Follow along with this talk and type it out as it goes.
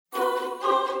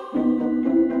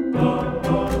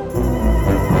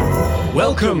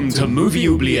Welcome to Movie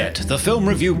Oubliette, the film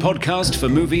review podcast for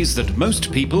movies that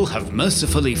most people have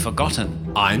mercifully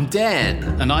forgotten. I'm Dan.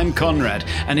 And I'm Conrad,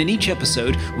 and in each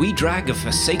episode, we drag a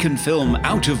forsaken film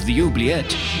out of the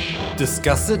oubliette.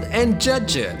 Discuss it and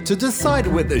judge it to decide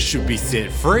whether it should be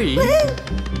set free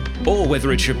or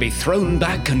whether it should be thrown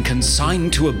back and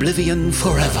consigned to oblivion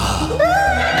forever.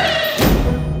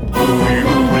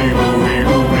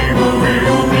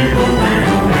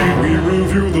 We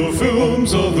review the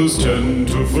films others tend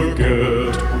to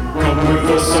forget. Come with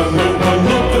us and open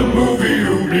up the Movie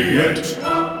Oubliette.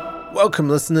 Welcome,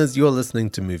 listeners. You're listening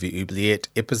to Movie Oubliette,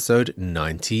 episode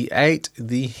 98,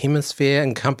 the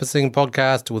hemisphere-encompassing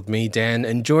podcast with me, Dan,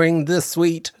 enjoying the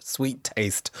sweet, sweet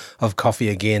taste of coffee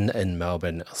again in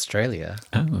Melbourne, Australia.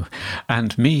 Oh,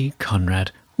 and me,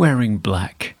 Conrad, wearing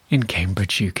black in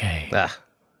Cambridge, UK. You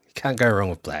can't go wrong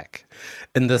with black.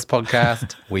 In this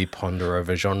podcast, we ponder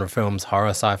over genre films,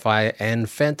 horror, sci-fi, and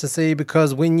fantasy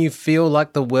because when you feel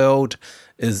like the world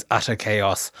is utter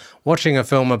chaos, watching a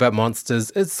film about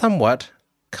monsters is somewhat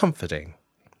comforting.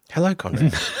 Hello,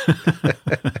 Conrad.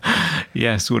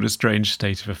 Yes, what a strange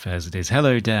state of affairs it is.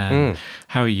 Hello, Dan.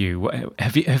 How are you?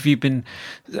 Have you been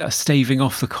staving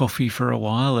off the coffee for a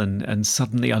while and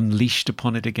suddenly unleashed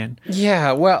upon it again?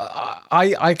 Yeah, well,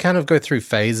 I kind of go through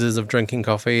phases of drinking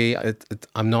coffee.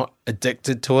 I'm not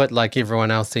addicted to it like everyone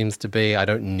else seems to be. I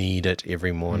don't need it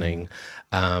every morning.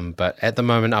 But at the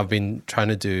moment, I've been trying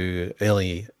to do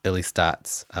early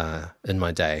starts in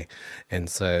my day. And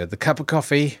so the cup of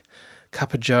coffee,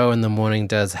 cup of joe in the morning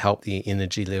does help the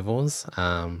energy levels.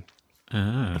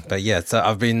 But yeah, so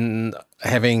I've been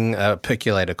having a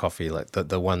percolator coffee, like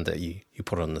the one that you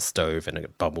put on the stove and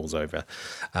it bubbles over.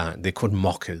 They're called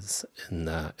mochas in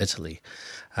Italy.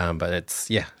 But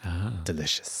it's,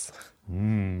 delicious.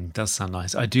 Does sound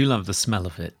nice. I do love the smell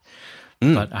of it.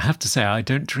 But I have to say, I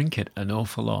don't drink it an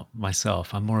awful lot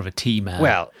myself. I'm more of a tea man.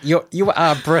 Well, you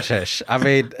are British. I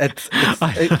mean, it's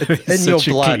in your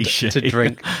blood cliche. to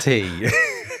drink tea.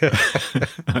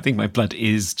 I think my blood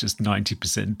is just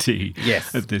 90% tea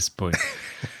at this point.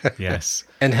 Yes.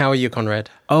 And how are you,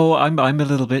 Conrad? Oh, I'm a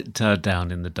little bit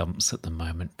down in the dumps at the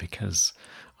moment because,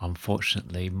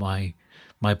 unfortunately, my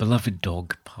beloved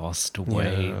dog passed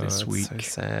away this week. So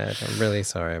sad. I'm really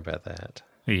sorry about that.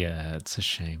 Yeah, it's a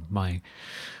shame.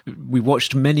 We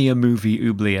watched many a movie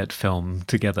oubliette film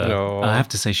together. Oh. I have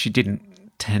to say, she didn't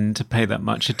tend to pay that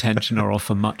much attention or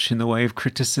offer much in the way of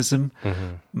criticism,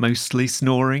 mostly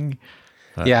snoring.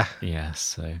 But, yeah,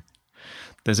 so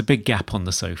there's a big gap on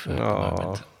the sofa at the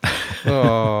moment.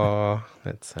 Oh,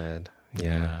 that's sad.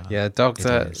 Yeah, dogs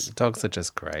are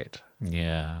just great.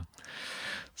 Yeah,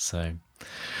 so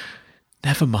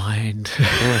never mind.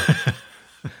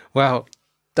 Well,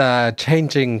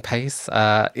 changing pace,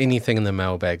 anything in the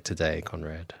mailbag today,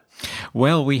 Conrad?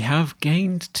 Well, we have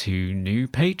gained 2 new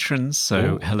patrons.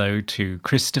 So hello to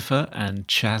Christopher and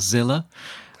Chazilla.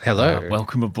 Hello.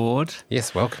 Welcome aboard.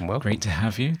 Yes, welcome. Great to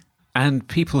have you. And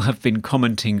people have been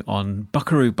commenting on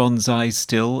Buckaroo Banzai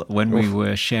still when we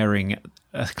were sharing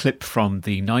a clip from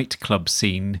the nightclub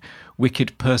scene.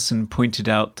 Wicked Person pointed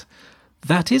out,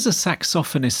 that is a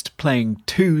saxophonist playing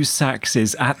 2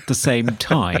 saxes at the same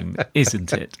time,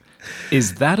 isn't it?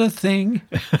 Is that a thing?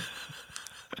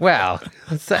 Well,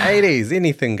 it's the 80s.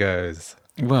 Anything goes.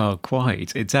 Well,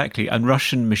 quite, exactly. And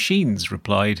Russian Machines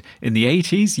replied, in the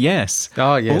 80s, yes.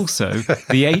 Oh, yes. Also,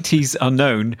 the 80s are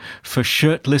known for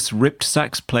shirtless, ripped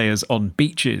sax players on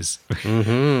beaches.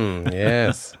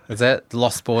 Yes. Is that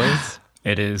Lost Boys?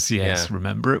 It is, yes. Yeah.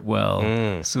 Remember it well.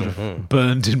 Sort of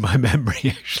burned in my memory,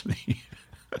 actually.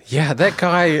 Yeah, that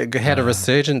guy had a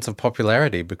resurgence of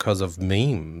popularity because of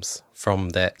memes from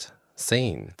that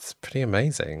scene. It's pretty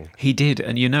amazing. He did.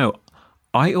 And,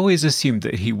 I always assumed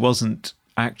that he wasn't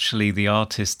actually the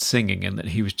artist singing and that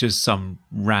he was just some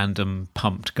random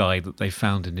pumped guy that they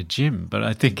found in a gym. But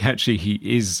I think actually he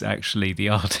is actually the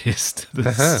artist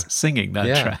that's singing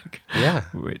that track. Yeah.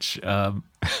 Which,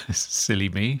 silly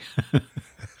me.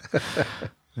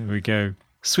 There we go.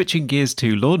 Switching gears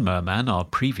to Lawnmower Man, our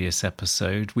previous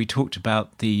episode, we talked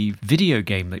about the video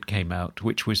game that came out,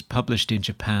 which was published in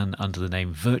Japan under the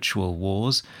name Virtual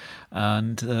Wars.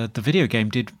 And the video game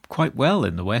did quite well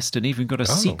in the West and even got a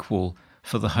sequel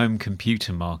for the home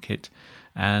computer market.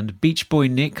 And Beach Boy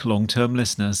Nick, long-term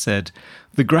listener, said,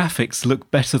 the graphics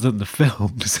look better than the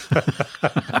films.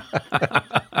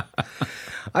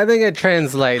 I think it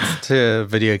translates to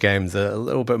video games a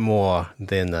little bit more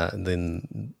than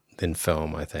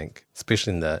film, I think,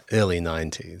 especially in the early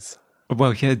 90s.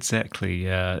 Well, yeah, exactly.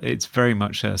 It's very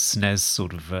much a SNES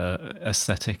sort of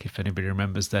aesthetic, if anybody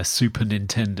remembers their Super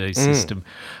Nintendo system.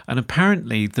 And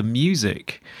apparently the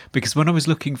music, because when I was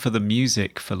looking for the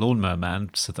music for Lawnmower Man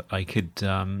so that I could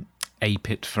ape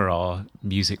it for our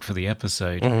music for the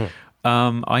episode,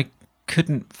 I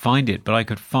couldn't find it, but I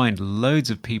could find loads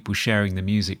of people sharing the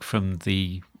music from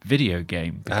the video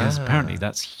game, because apparently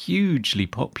that's hugely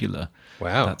popular,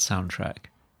 that soundtrack.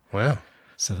 Wow.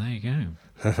 So there you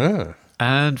go.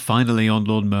 And finally on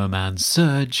Lawnmower Man,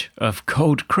 Serge of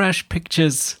Cold Crash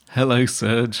Pictures. Hello,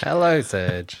 Serge. Hello,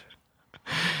 Serge.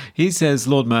 He says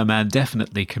Lawnmower Man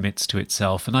definitely commits to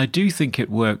itself, and I do think it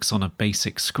works on a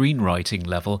basic screenwriting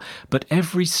level, but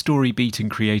every story beat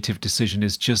and creative decision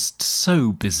is just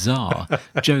so bizarre.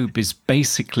 Job is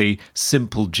basically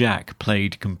Simple Jack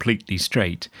played completely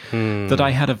straight, that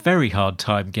I had a very hard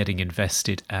time getting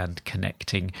invested and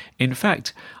connecting. In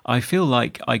fact, I feel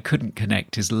like I couldn't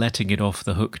connect is letting it off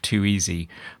the hook too easy.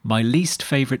 My least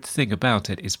favourite thing about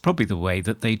it is probably the way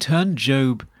that they turn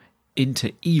Job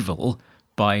into evil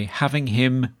by having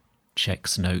him,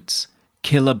 checks notes,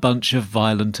 kill a bunch of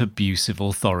violent, abusive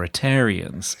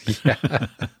authoritarians.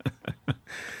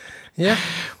 Yeah.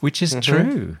 Which is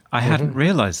true. I hadn't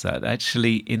realised that.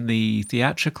 Actually, in the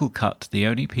theatrical cut, the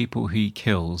only people he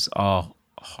kills are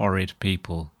horrid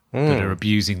people that are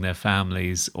abusing their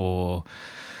families or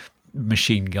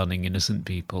machine gunning innocent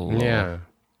people. Yeah.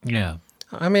 Yeah.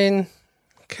 I mean,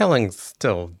 killing's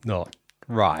still not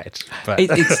right, but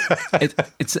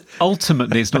It's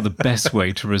ultimately it's not the best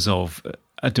way to resolve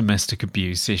a domestic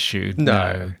abuse issue.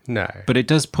 No. But it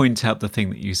does point out the thing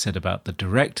that you said about the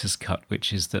director's cut,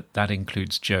 which is that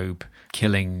includes Job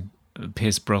killing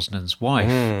Pierce Brosnan's wife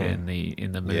in the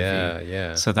movie.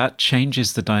 Yeah. So that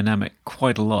changes the dynamic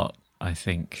quite a lot, I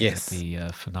think. Yes. At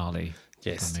the finale.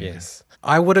 Yes.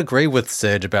 I would agree with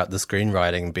Serge about the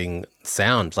screenwriting being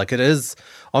sound. Like, it is,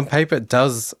 on paper, it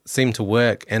does seem to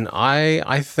work. And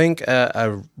I think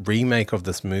a remake of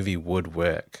this movie would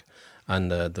work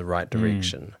under the right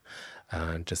direction.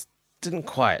 Just didn't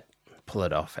quite pull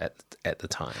it off at the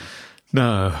time.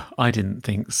 No, I didn't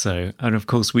think so. And of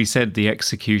course, we said the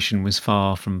execution was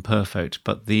far from perfect,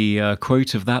 but the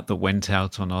quote of that went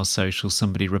out on our social,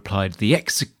 somebody replied, "The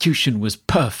execution was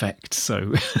perfect."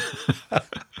 So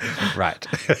Right.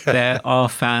 there are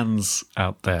fans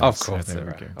out there. Of course so there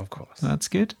we are. go. Of course. That's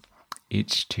good.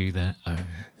 Each to their own.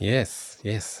 Yes.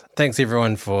 Thanks,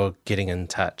 everyone, for getting in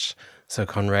touch. So,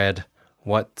 Conrad,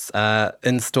 what's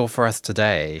in store for us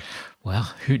today?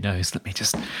 Well, who knows? Let me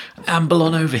just amble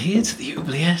on over here to the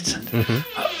oubliette.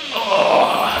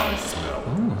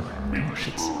 Gosh,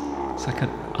 it's like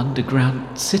an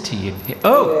underground city in here.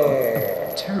 Oh,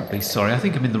 I'm terribly sorry. I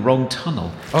think I'm in the wrong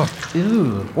tunnel. Oh,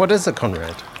 Ew, what is it,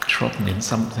 Conrad? trodden in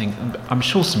something. I'm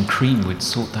sure some cream would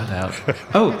sort that out.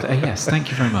 Oh, yes, thank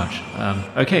you very much.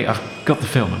 Okay, I've got the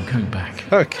film. I'm going back.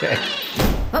 Okay.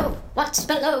 Oh, what's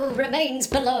below remains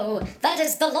below. That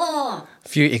is the law. A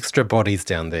few extra bodies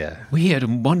down there. Weird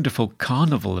and wonderful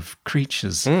carnival of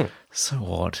creatures. So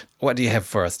odd. What do you have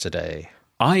for us today?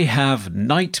 I have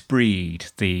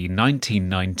Nightbreed, the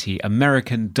 1990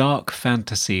 American dark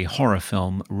fantasy horror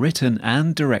film written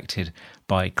and directed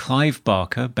by Clive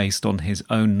Barker, based on his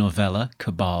own novella,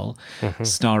 Cabal,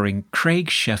 starring Craig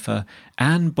Sheffer,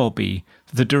 Anne Bobby,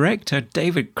 the director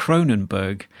David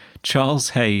Cronenberg,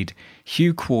 Charles Hayde,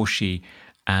 Hugh Quashie,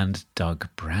 and Doug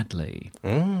Bradley.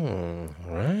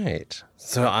 Right.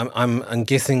 So I'm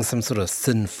guessing some sort of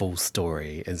sinful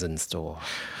story is in store.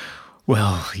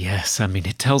 Well, yes, I mean,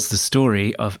 it tells the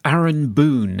story of Aaron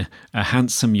Boone, a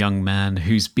handsome young man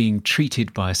who's being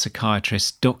treated by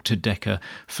psychiatrist Dr. Decker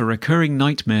for recurring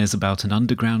nightmares about an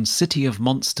underground city of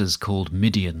monsters called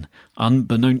Midian.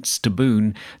 Unbeknownst to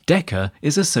Boone, Decker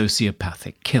is a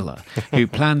sociopathic killer who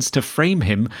plans to frame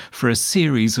him for a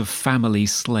series of family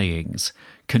slayings.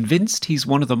 Convinced he's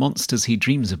one of the monsters he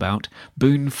dreams about,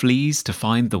 Boone flees to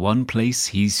find the one place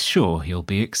he's sure he'll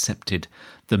be accepted,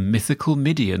 the mythical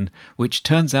Midian, which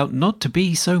turns out not to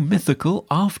be so mythical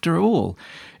after all.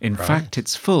 In fact,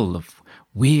 it's full of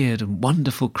weird and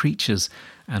wonderful creatures,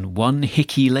 and one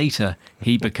hickey later,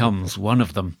 he becomes one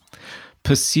of them.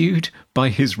 Pursued by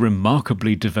his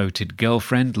remarkably devoted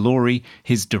girlfriend, Laurie,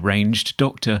 his deranged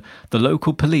doctor, the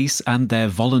local police and their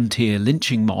volunteer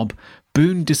lynching mob,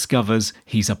 Boone discovers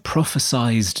he's a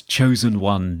prophesized chosen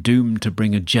one doomed to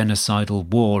bring a genocidal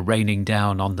war raining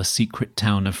down on the secret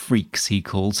town of freaks he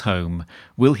calls home.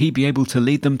 Will he be able to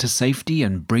lead them to safety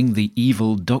and bring the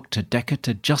evil Dr. Decker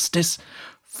to justice?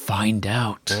 Find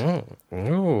out.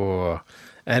 Ooh.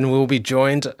 And we'll be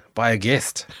joined by a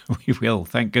guest. We will,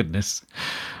 thank goodness.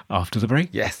 After the break.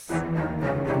 Yes.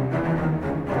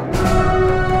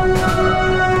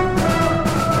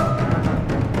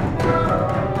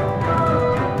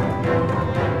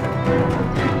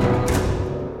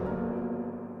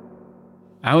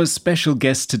 Our special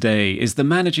guest today is the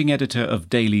managing editor of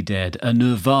Daily Dead, a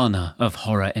nirvana of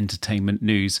horror entertainment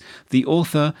news, the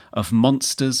author of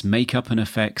Monsters, Makeup and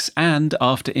Effects, and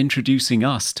after introducing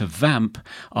us to Vamp,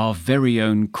 our very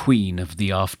own queen of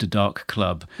the After Dark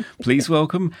Club. Please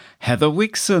welcome Heather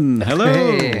Wixson. Hello.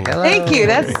 Hey, hello. Thank you.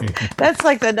 That's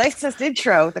like the nicest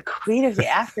intro. The queen of the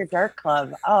After Dark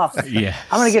Club. Oh, Yeah.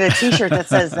 I'm going to get a t-shirt that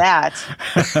says that.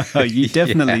 You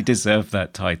definitely deserve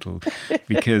that title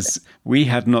because we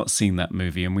had not seen that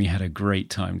movie and we had a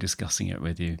great time discussing it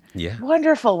with you. Yeah.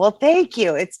 Wonderful. Well, thank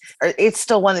you. It's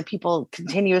still one that people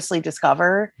continuously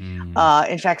discover.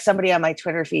 In fact, somebody on my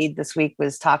Twitter feed this week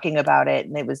was talking about it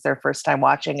and it was their first time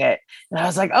watching it. And I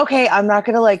was like, okay, I'm not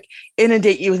going to like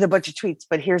inundate you with a bunch of tweets,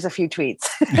 but here's a few tweets.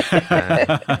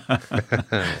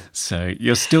 So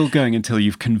you're still going until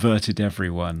you've converted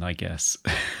everyone, I guess.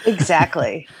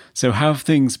 Exactly. So how have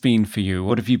things been for you?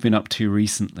 What have you been up to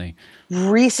recently?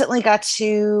 Recently got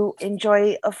to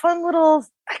enjoy a fun little,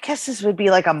 I guess this would be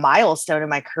like a milestone in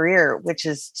my career, which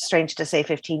is strange to say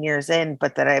 15 years in,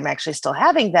 but that I'm actually still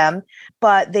having them.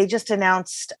 But they just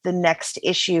announced the next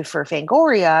issue for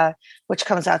Fangoria, which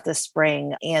comes out this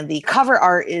spring. And the cover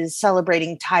art is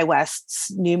celebrating Ty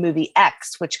West's new movie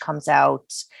X, which comes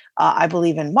out, I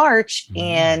believe, in March.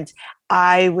 And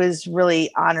I was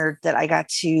really honored that I got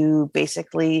to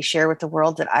basically share with the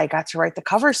world that I got to write the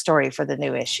cover story for the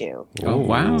new issue. Oh,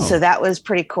 wow. So that was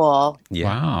pretty cool. Yeah.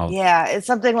 Wow. Yeah, it's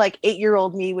something like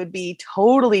 8-year-old me would be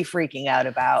totally freaking out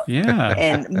about. Yeah.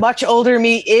 And much older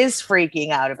me is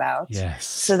freaking out about. Yes.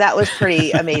 So that was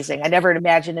pretty amazing. I never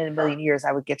imagined in a million years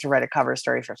I would get to write a cover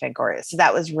story for Fangoria. So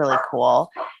that was really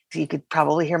cool. You could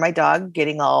probably hear my dog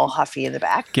getting all huffy in the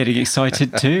back. Getting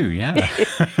excited too, yeah.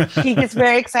 He gets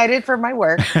very excited for my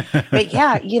work. But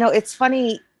yeah, it's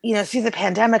funny, through the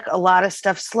pandemic, a lot of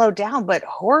stuff slowed down, but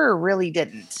horror really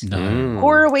didn't. No.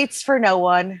 Horror waits for no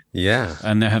one. Yeah.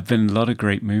 And there have been a lot of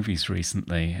great movies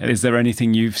recently. Is there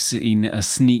anything you've seen a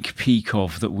sneak peek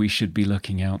of that we should be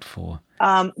looking out for?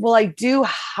 Well, I do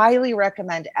highly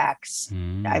recommend X.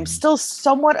 I'm still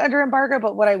somewhat under embargo,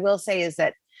 but what I will say is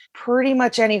that pretty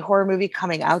much any horror movie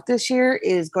coming out this year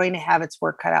is going to have its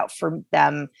work cut out for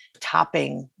them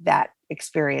topping that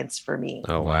experience for me.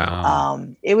 Oh, wow.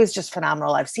 It was just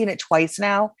phenomenal. I've seen it twice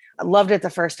now. I loved it the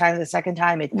first time. The second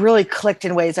time, it really clicked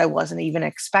in ways I wasn't even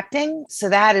expecting. So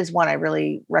that is one I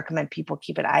really recommend people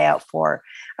keep an eye out for.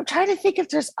 I'm trying to think if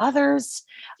there's others.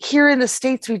 Here in the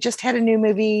States, we just had a new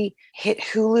movie hit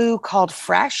Hulu called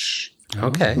Fresh.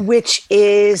 Okay. Which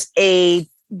is a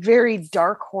very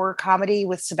dark horror comedy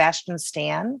with Sebastian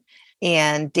Stan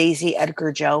and Daisy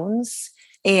Edgar Jones.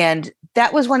 And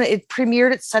that was when it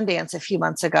premiered at Sundance a few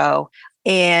months ago.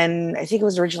 And I think it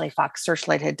was originally Fox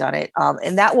Searchlight had done it.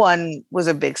 And that one was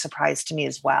a big surprise to me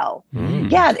as well.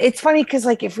 Yeah, it's funny because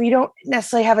like if we don't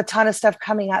necessarily have a ton of stuff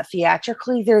coming out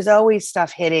theatrically, there's always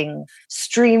stuff hitting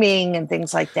streaming and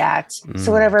things like that.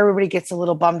 So whenever everybody gets a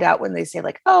little bummed out when they say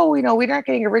like, oh, we're not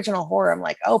getting original horror. I'm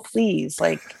like, oh, please,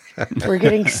 like we're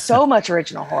getting so much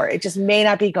original horror. It just may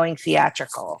not be going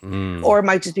theatrical or it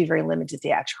might just be very limited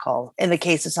theatrical. In the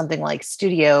case of something like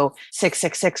Studio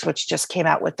 666, which just came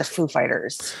out with the Foo Fighters.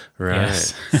 Right.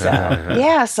 Yes.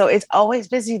 So, so it's always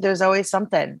busy. There's always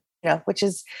something, which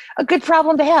is a good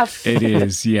problem to have. It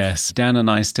is, yes. Dan and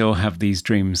I still have these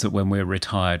dreams that when we're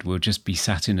retired, we'll just be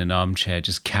sat in an armchair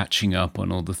just catching up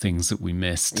on all the things that we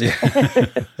missed.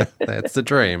 That's the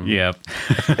dream. Yep.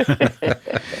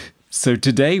 So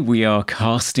today we are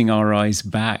casting our eyes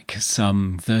back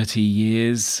some 30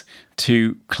 years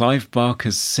to Clive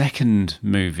Barker's second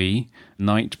movie,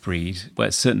 Nightbreed,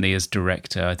 where certainly as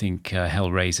director, I think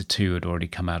Hellraiser 2 had already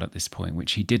come out at this point,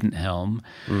 which he didn't helm.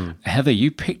 Heather,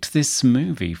 you picked this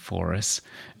movie for us.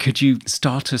 Could you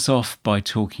start us off by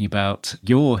talking about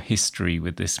your history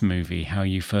with this movie, how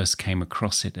you first came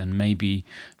across it, and maybe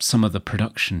some of the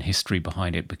production history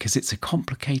behind it, because it's a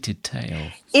complicated tale.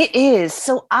 It is.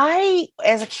 So I,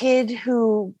 as a kid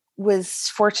who was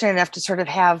fortunate enough to sort of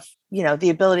have the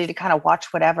ability to kind of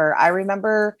watch whatever. I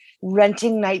remember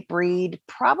renting Nightbreed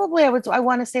probably I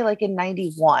want to say like in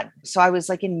 91. So I was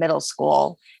like in middle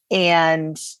school,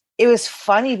 and it was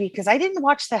funny because I didn't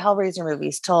watch the Hellraiser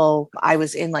movies till I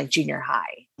was in like junior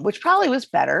high, which probably was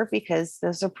better because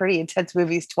those are pretty intense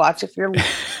movies to watch if you're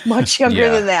much younger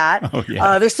than that. Oh,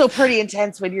 yeah. They're still pretty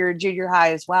intense when you're in junior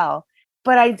high as well.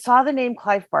 But I saw the name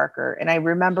Clive Barker, and I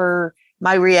remember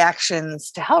my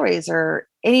reactions to Hellraiser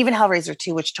and even Hellraiser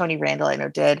 2, which Tony Randall I know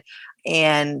did.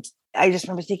 And I just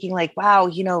remember thinking like,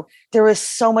 wow, there was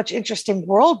so much interesting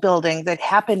world building that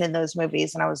happened in those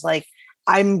movies. And I was like,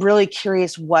 I'm really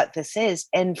curious what this is.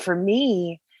 And for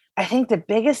me, I think the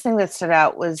biggest thing that stood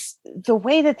out was the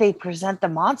way that they present the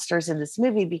monsters in this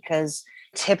movie, because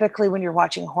typically when you're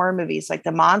watching horror movies, like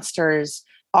the monsters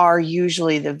are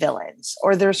usually the villains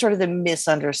or they're sort of the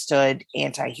misunderstood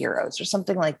anti-heroes or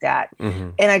something like that. Mm-hmm.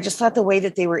 And I just thought the way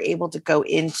that they were able to go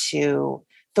into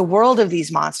the world of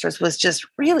these monsters was just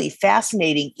really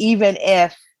fascinating, even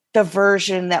if the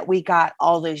version that we got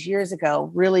all those years ago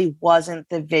really wasn't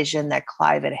the vision that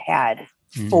Clive had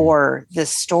for this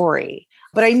story.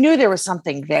 But I knew there was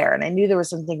something there, and I knew there was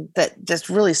something that just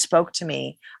really spoke to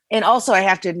me. And also, I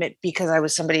have to admit, because I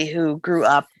was somebody who grew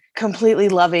up completely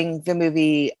loving the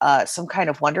movie Some Kind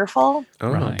of Wonderful. Oh,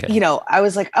 Right. okay. You know, I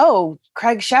was like, oh,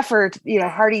 Craig Sheffer,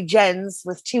 Hardy Jens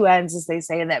with 2 N's, as they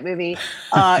say in that movie.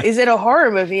 Is it a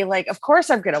horror movie? Like, of course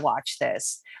I'm going to watch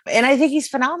this. And I think he's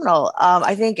phenomenal.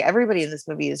 I think everybody in this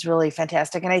movie is really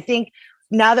fantastic. And I think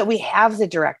now that we have the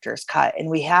director's cut and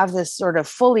we have this sort of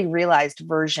fully realized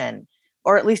version,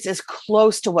 or at least as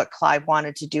close to what Clive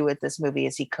wanted to do with this movie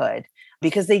as he could,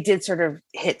 because they did sort of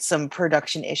hit some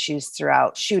production issues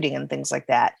throughout shooting and things like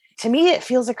that. To me, it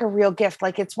feels like a real gift.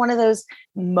 Like it's one of those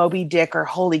Moby Dick or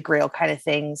Holy Grail kind of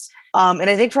things. And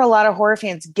I think for a lot of horror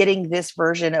fans, getting this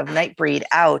version of Nightbreed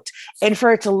out and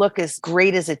for it to look as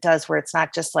great as it does, where it's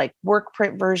not just like work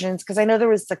print versions, because I know there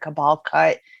was the Cabal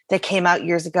cut that came out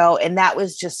years ago, and that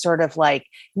was just sort of like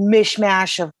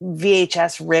mishmash of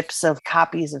VHS rips of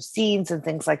copies of scenes and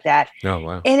things like that. Oh,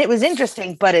 wow. And it was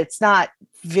interesting, but it's not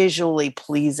visually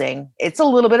pleasing. It's a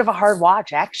little bit of a hard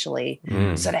watch, actually.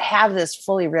 So to have this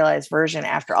fully realized version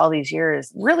after all these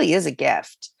years really is a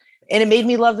gift. And it made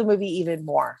me love the movie even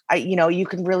more. You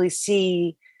can really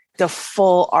see the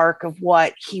full arc of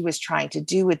what he was trying to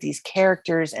do with these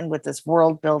characters and with this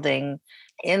world building.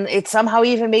 And it somehow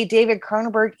even made David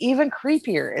Cronenberg even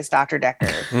creepier as Dr.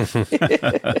 Decker.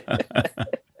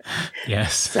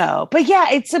 Yes. So, but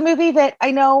yeah, it's a movie that I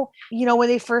know, when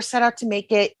they first set out to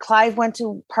make it, Clive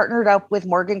partnered up with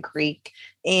Morgan Creek.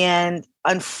 And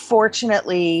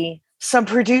unfortunately, some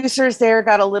producers there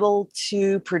got a little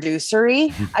too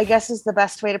producery, I guess is the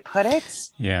best way to put it.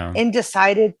 Yeah. And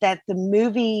decided that the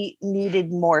movie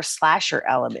needed more slasher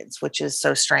elements, which is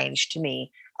so strange to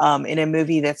me. In a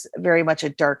movie that's very much a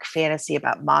dark fantasy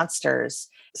about monsters.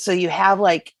 So you have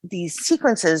like these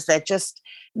sequences that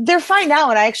they're fine now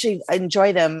and I actually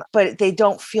enjoy them, but they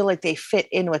don't feel like they fit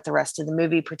in with the rest of the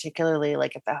movie, particularly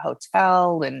like at the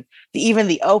hotel and even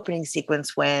the opening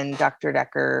sequence when Dr.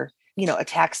 Decker,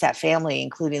 attacks that family,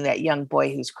 including that young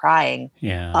boy who's crying.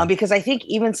 Yeah. Because I think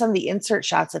even some of the insert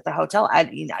shots at the hotel,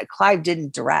 Clive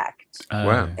didn't direct.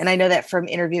 Wow. And I know that from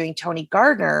interviewing Tony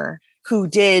Gardner, who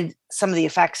did some of the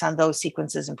effects on those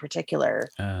sequences in particular.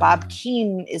 Bob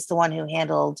Keane is the one who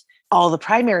handled all the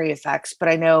primary effects, but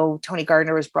I know Tony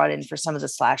Gardner was brought in for some of the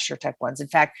slasher type ones. In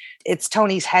fact, it's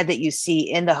Tony's head that you see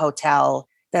in the hotel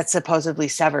that's supposedly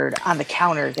severed on the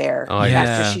counter there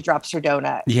after she drops her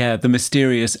donut. Yeah, the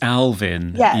mysterious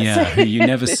Alvin. Yes. Yeah, who you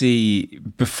never see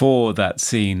before that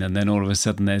scene, and then all of a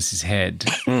sudden there's his head.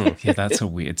 Yeah, that's a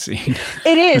weird scene.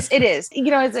 It is.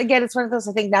 It's one of those,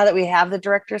 I think now that we have the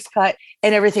director's cut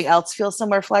and everything else feels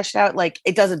somewhere fleshed out, like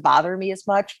it doesn't bother me as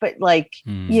much, but like,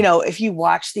 if you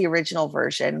watch the original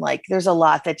version, like there's a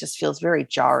lot that just feels very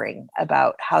jarring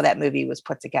about how that movie was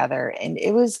put together. And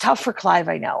it was tough for Clive,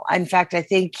 I know. In fact, I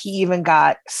think he even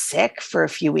got sick for a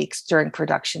few weeks during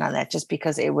production on that, just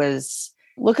because it was,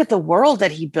 look at the world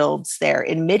that he builds there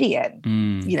in Midian.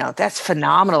 That's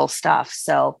phenomenal stuff.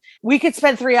 So we could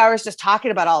spend 3 hours just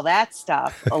talking about all that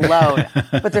stuff alone,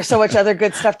 but there's so much other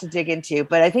good stuff to dig into.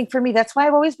 But I think for me, that's why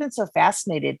I've always been so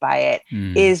fascinated by it,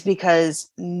 is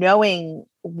because knowing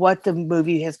what the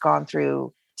movie has gone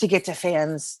through to get to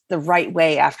fans the right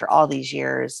way after all these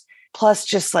years, plus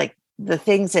just like the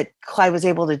things that Clive was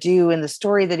able to do and the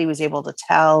story that he was able to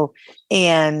tell,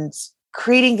 and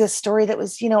creating this story that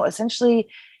was, essentially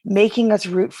making us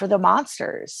root for the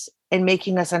monsters and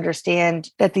making us understand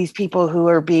that these people who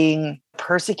are being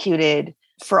persecuted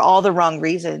for all the wrong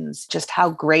reasons, just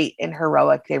how great and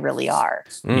heroic they really are.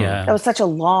 Yeah. That was such a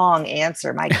long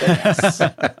answer. My goodness.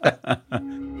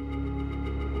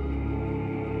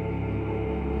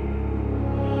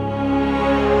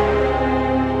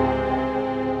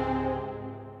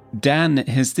 Dan,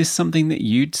 is this something that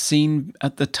you'd seen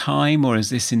at the time, or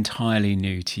is this entirely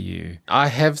new to you? I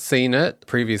have seen it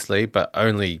previously, but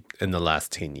only in the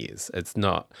last 10 years. It's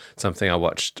not something I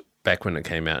watched back when it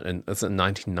came out. And is it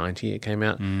 1990 it came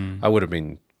out? I would have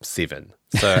been 7.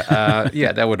 So,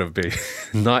 that would have been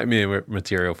nightmare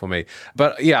material for me.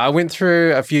 But yeah, I went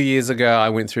through a few years ago,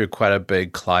 quite a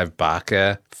big Clive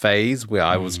Barker phase where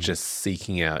I was just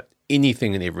seeking out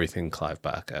anything and everything Clive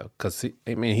Barker, because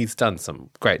he's done some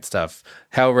great stuff.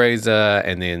 Hellraiser,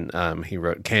 and then he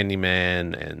wrote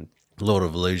Candyman and Lord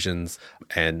of Illusions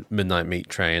and Midnight Meat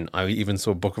Train. I even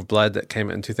saw Book of Blood that came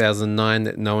out in 2009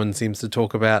 that no one seems to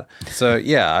talk about. So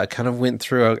yeah, I kind of went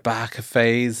through a Barker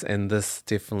phase, and this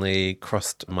definitely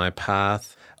crossed my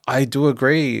path. I do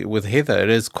agree with Heather. It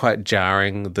is quite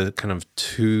jarring, the kind of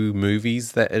two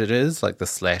movies that it is, like the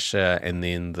slasher and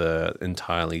then the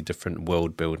entirely different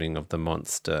world building of the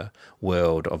monster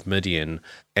world of Midian.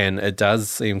 And it does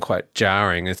seem quite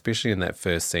jarring, especially in that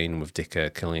first scene with Decker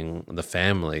killing the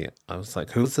family. I was like,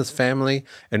 who's this family?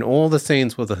 And all the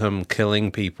scenes with him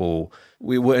killing people,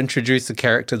 we were introduced to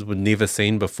characters we'd never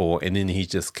seen before, and then he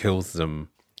just kills them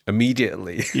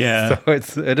immediately. Yeah.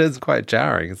 So it is quite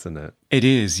jarring, isn't it? It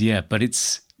is, yeah, but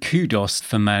it's kudos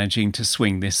for managing to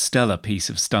swing this stellar piece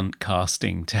of stunt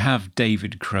casting, to have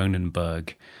David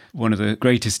Cronenberg, one of the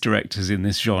greatest directors in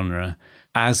this genre,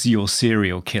 as your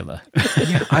serial killer.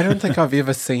 Yeah, I don't think I've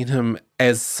ever seen him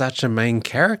as such a main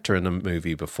character in a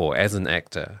movie before, as an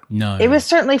actor. No. It was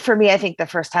certainly for me, I think the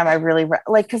first time I really,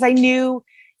 because I knew,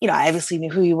 I obviously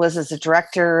knew who he was as a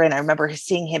director, and I remember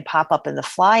seeing him pop up in The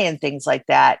Fly and things like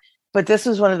that. But this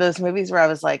was one of those movies where I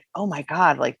was like, oh my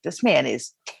God, like this man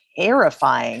is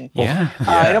terrifying. Yeah.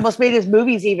 It almost made his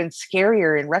movies even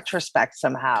scarier in retrospect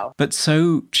somehow. But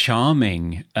so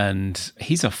charming, and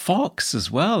he's a fox as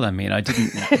well. I mean, I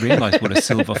didn't realize what a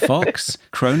silver fox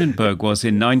Cronenberg was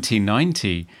in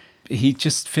 1990. He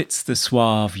just fits the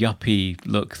suave, yuppie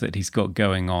look that he's got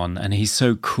going on, and he's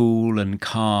so cool and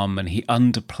calm, and he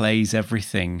underplays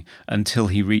everything until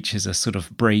he reaches a sort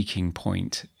of breaking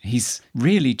point. He's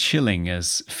really chilling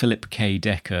as Philip K.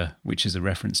 Decker, which is a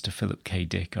reference to Philip K.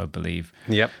 Dick, I believe.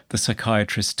 Yep. The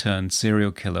psychiatrist turned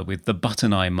serial killer with the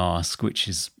button eye mask, which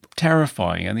is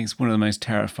terrifying. I think it's one of the most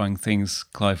terrifying things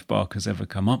Clive Barker's ever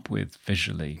come up with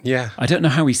visually. Yeah. I don't know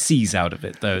how he sees out of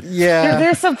it, though. Yeah.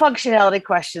 There's some functionality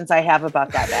questions I have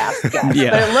about that mask, yes,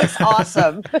 Yeah. but it looks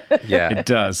awesome. Yeah. It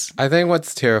does. I think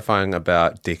what's terrifying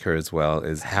about Decker as well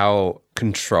is how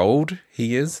controlled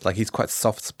he is. Like, he's quite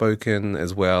soft-spoken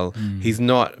as well. He's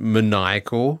not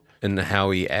maniacal in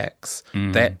how he acts.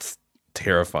 That's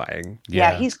terrifying.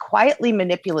 Yeah, he's quietly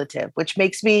manipulative, which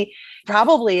makes me,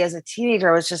 probably as a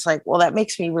teenager, I was just like, well, that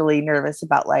makes me really nervous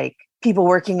about like people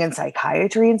working in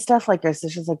psychiatry and stuff. Like there's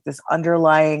just like this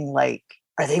underlying, like,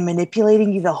 are they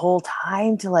manipulating you the whole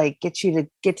time to like get you to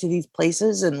get to these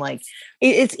places? And like,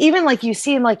 it's even like you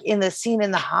see him like in the scene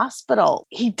in the hospital,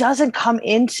 he doesn't come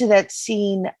into that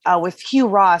scene with Hugh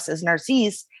Ross as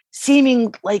Narcisse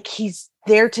seeming like he's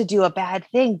there to do a bad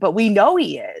thing, but we know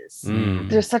he is.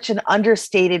 There's such an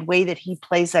understated way that he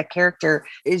plays that character,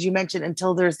 as you mentioned,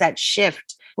 until there's that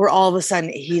shift where all of a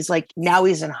sudden he's like, now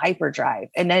he's in hyperdrive,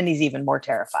 and then he's even more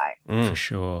terrifying. For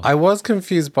sure. I was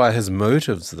confused by his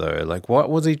motives, though. Like, what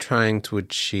was he trying to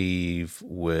achieve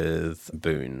with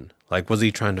Boone? Like, was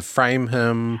he trying to frame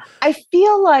him? I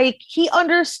feel like he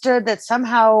understood that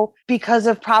somehow, because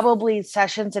of probably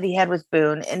sessions that he had with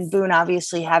Boone, and Boone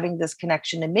obviously having this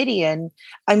connection to Midian,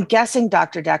 I'm guessing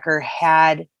Dr. Decker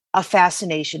had a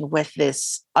fascination with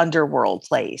this underworld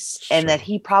place. And that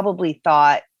he probably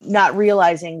thought, not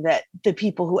realizing that the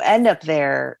people who end up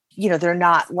there, they're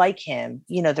not like him,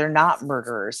 they're not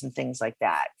murderers and things like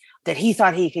that. That he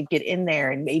thought he could get in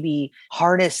there and maybe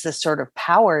harness the sort of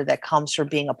power that comes from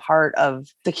being a part of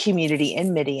the community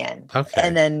in Midian. Okay.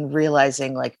 And then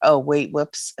realizing like, oh, wait,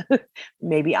 whoops,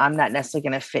 maybe I'm not necessarily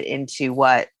going to fit into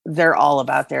what they're all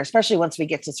about there, especially once we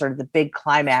get to sort of the big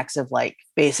climax of like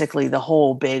basically the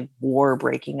whole big war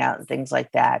breaking out and things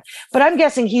like that. But I'm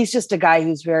guessing he's just a guy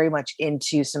who's very much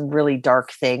into some really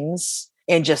dark things,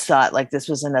 and just thought like this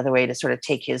was another way to sort of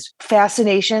take his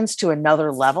fascinations to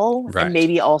another level, right, and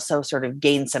maybe also sort of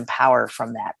gain some power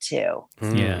from that too.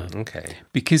 Yeah. Okay.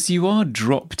 Because you are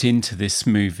dropped into this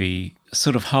movie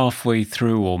sort of halfway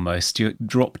through almost. You're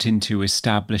dropped into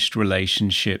established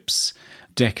relationships.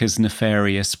 Decker's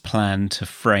nefarious plan to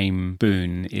frame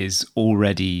Boone is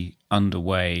already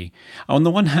underway. On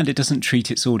the one hand, it doesn't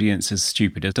treat its audience as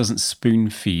stupid. It doesn't spoon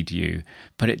feed you,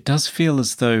 but it does feel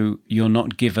as though you're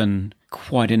not given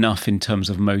quite enough in terms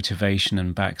of motivation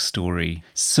and backstory,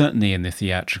 certainly in the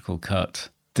theatrical cut,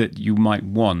 that you might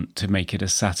want to make it a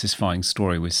satisfying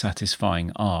story with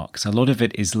satisfying arcs. A lot of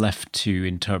it is left to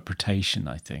interpretation,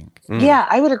 I think. Yeah,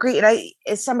 I would agree. And I,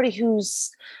 as somebody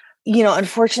who's,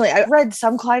 unfortunately, I read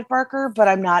some Clive Barker, but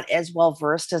I'm not as well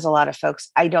versed as a lot of folks.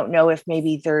 I don't know if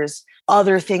maybe there's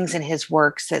other things in his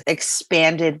works that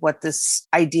expanded what this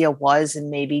idea was, and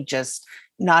maybe just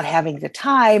not having the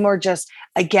time, or just,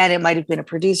 again, it might have been a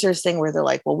producer's thing where they're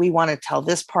like, well, we want to tell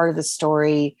this part of the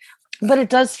story. But it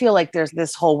does feel like there's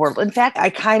this whole world. In fact, I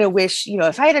kind of wish,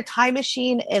 if I had a time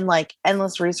machine and like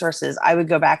endless resources, I would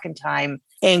go back in time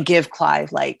and give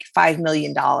Clive like $5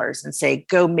 million and say,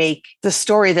 go make the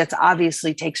story that's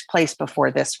obviously takes place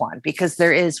before this one, because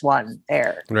there is one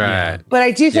there. Right. But I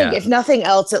do think, Yeah. if nothing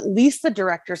else, at least the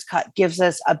director's cut gives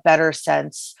us a better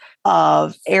sense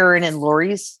of Aaron and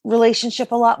Laurie's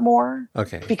relationship a lot more,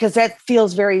 Okay. because that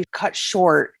feels very cut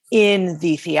short in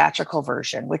the theatrical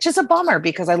version, which is a bummer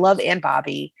because I love Ann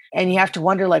Bobby. And you have to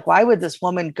wonder, like, why would this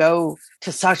woman go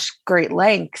to such great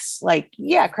lengths? Like,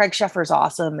 yeah, Craig Sheffer's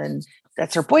awesome and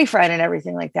that's her boyfriend and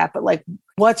everything like that. But like,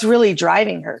 what's really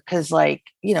driving her? Because like,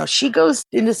 she goes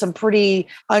into some pretty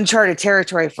uncharted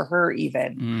territory for her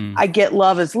even. I get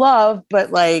love is love, but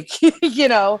like,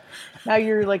 now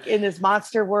you're like in this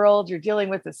monster world, you're dealing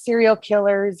with the serial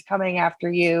killers coming after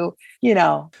you,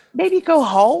 maybe go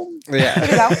home, Yeah. put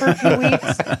it out for a few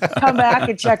weeks, come back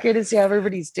and check in and see how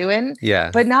everybody's doing.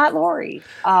 Yeah. But not Laurie.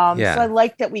 Yeah. So I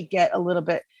like that we get a little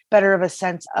bit better of a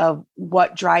sense of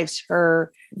what drives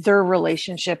their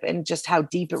relationship and just how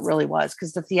deep it really was,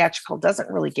 because the theatrical doesn't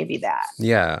really give you that.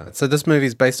 Yeah. So this movie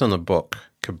is based on the book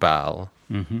Cabal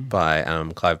by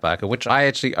Clive Barker, which I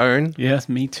actually own, Yes,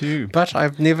 me too. but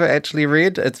I've never actually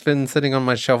read. It's been sitting on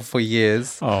my shelf for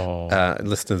years. Oh,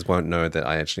 Listeners won't know that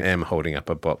I actually am holding up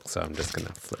a book, so I'm just going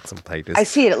to flip some pages. I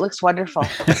see it. It looks wonderful.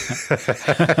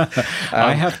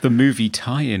 I have the movie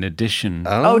tie-in edition.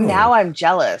 Oh, now I'm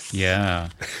jealous. Yeah.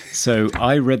 So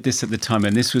I read this at the time,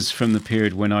 and this was from the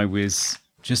period when I was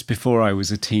just before I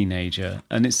was a teenager.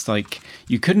 And it's like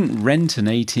you couldn't rent an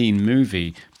 18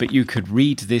 movie, but you could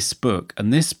read this book.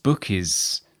 And this book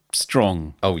is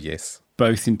strong, Oh, yes.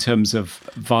 both in terms of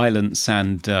violence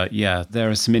and, there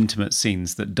are some intimate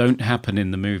scenes that don't happen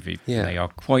in the movie. Yeah. They are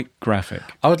quite graphic.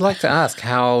 I would like to ask,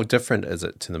 how different is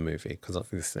it to the movie? Because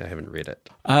obviously I haven't read it.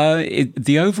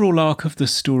 The overall arc of the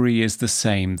story is the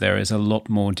same. There is a lot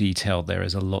more detail. There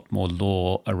is a lot more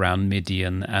lore around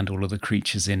Midian and all of the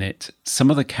creatures in it. Some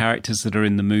of the characters that are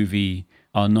in the movie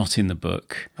are not in the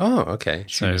book. Oh, okay.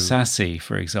 So Sassy,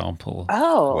 for example.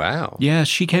 Oh, Wow. Yeah,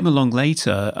 she came along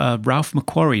later. Ralph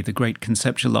McQuarrie, the great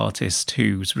conceptual artist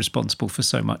who's responsible for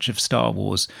so much of Star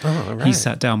Wars, he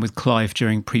sat down with Clive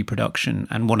during pre-production,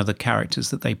 and one of the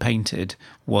characters that they painted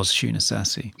was Shuna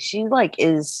Sassy. she like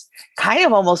is kind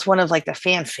of almost one of like the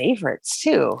fan favorites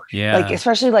too. Yeah. Like,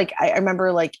 especially like I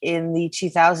remember like in the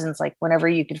 2000s, like whenever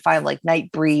you could find like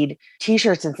Nightbreed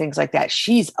t-shirts and things like that,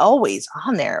 she's always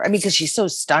on there. I mean, because she's so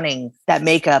stunning, that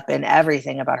makeup and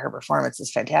everything about her performance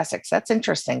is fantastic. So that's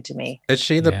interesting to me. Is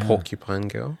she the Yeah. porcupine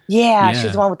girl? Yeah, Yeah.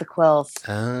 she's the one with the quills.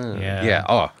 Ah, Yeah. yeah.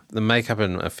 Oh, the makeup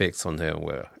and effects on her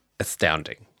were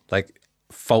astounding. Like,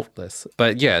 faultless.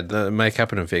 But yeah, the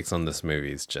makeup and effects on this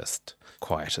movie is just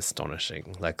quite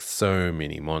astonishing. Like, so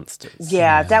many monsters.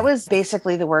 Yeah, that was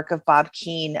basically the work of Bob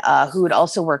Keane, who had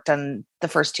also worked on the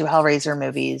first two Hellraiser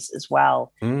movies as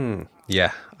well.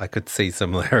 Yeah, I could see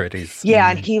similarities. Yeah,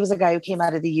 and he was a guy who came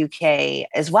out of the UK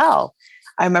as well.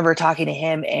 I remember talking to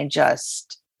him and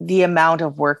just the amount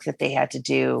of work that they had to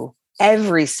do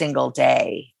every single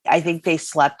day. I think they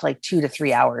slept like 2 to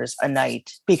 3 hours a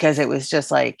night, because it was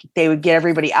just like they would get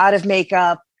everybody out of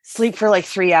makeup, sleep for like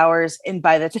 3 hours. And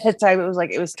by the time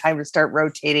it was time to start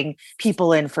rotating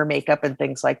people in for makeup and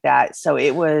things like that. So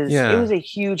it was a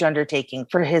huge undertaking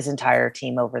for his entire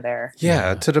team over there.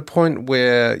 Yeah, to the point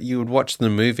where you would watch the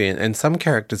movie and some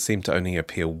characters seem to only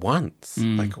appear once.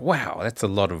 Like, wow, that's a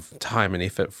lot of time and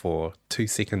effort for 2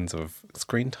 seconds of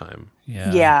screen time.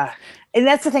 Yeah. And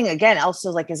that's the thing, again,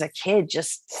 also like as a kid,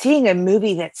 just seeing a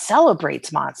movie that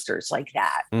celebrates monsters like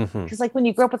that. Because like when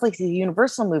you grow up with like the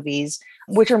Universal movies,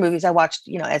 which are movies I watched,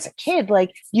 as a kid,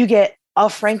 like you get a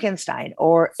Frankenstein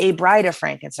or a Bride of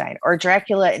Frankenstein or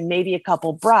Dracula and maybe a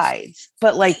couple brides.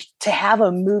 But like to have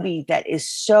a movie that is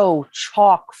so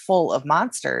chock full of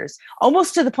monsters,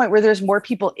 almost to the point where there's more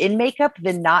people in makeup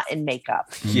than not in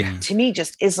makeup. Yeah. To me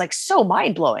just is like so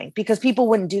mind blowing, because people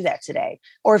wouldn't do that today.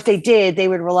 Or if they did, they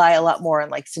would rely a lot more on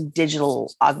like some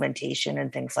digital augmentation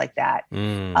and things like that,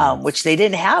 which they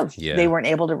didn't have. Yeah. They weren't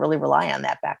able to really rely on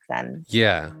that back then.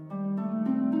 Yeah.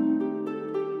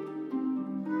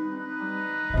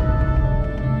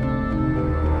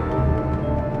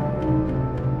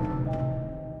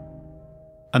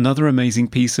 Another amazing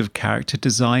piece of character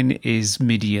design is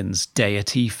Midian's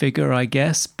deity figure, I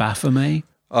guess, Baphomet.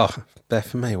 Oh,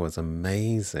 Baphomet was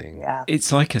amazing. Yeah.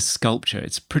 It's like a sculpture.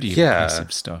 It's pretty Yeah.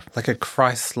 impressive stuff. Like a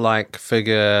Christ-like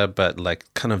figure, but like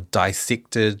kind of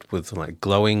dissected with like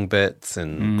glowing bits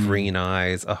and green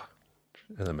eyes. Oh,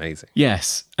 it's amazing.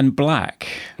 Yes, and black,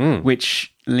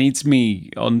 which leads me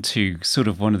on to sort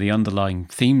of one of the underlying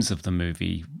themes of the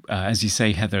movie. as you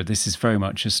say, Heather, this is very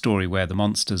much a story where the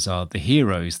monsters are the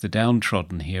heroes, the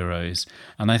downtrodden heroes.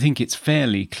 And I think it's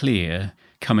fairly clear,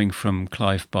 coming from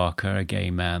Clive Barker, a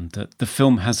gay man, that the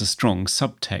film has a strong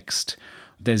subtext.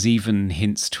 There's even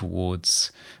hints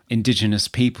towards indigenous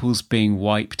peoples being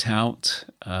wiped out.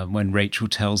 When Rachel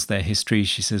tells their history,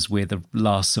 she says, we're the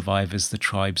last survivors, the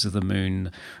tribes of the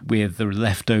moon. We're the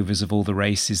leftovers of all the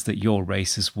races that your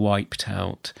race has wiped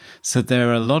out. So there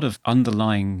are a lot of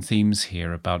underlying themes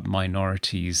here about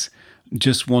minorities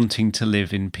just wanting to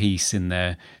live in peace in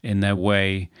their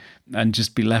way and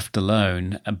just be left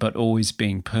alone, but always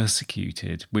being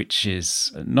persecuted, which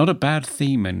is not a bad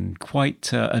theme and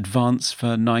quite advanced for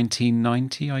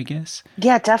 1990, I guess.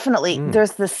 Yeah, definitely.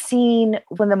 There's the scene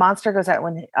when the monster goes out,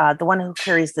 when the one who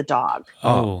carries the dog.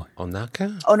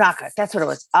 Onaka? Onaka, that's what it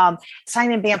was.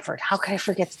 Simon Bamford. How could I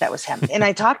forget that was him? And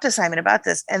I talked to Simon about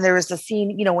this, and there was the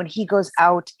scene, when he goes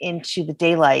out into the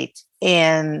daylight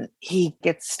and he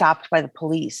gets stopped by the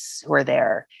police who are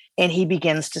there, and he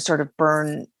begins to sort of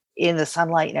burn in the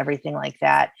sunlight and everything like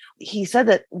that. He said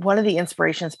that one of the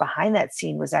inspirations behind that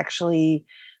scene was actually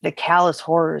the callous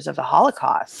horrors of the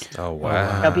Holocaust. Oh,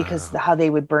 wow. Because how they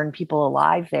would burn people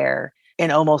alive there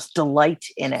and almost delight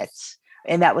in it.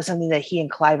 And that was something that he and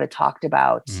Clive had talked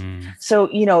about. So,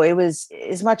 it was,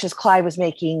 as much as Clive was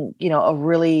making, a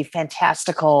really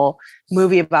fantastical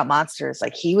movie about monsters,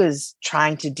 like he was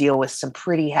trying to deal with some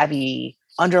pretty heavy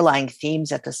underlying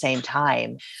themes at the same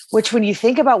time, which when you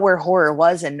think about where horror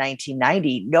was in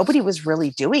 1990, nobody was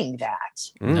really doing that.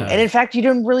 No. And in fact, you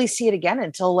didn't really see it again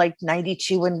until like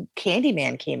 92 when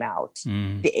Candyman came out.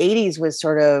 The 80s was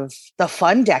sort of the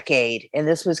fun decade. And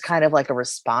this was kind of like a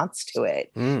response to it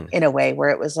in a way where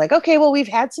it was like, okay, well, we've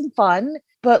had some fun,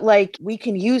 but like we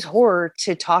can use horror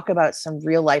to talk about some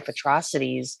real life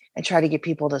atrocities and try to get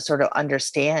people to sort of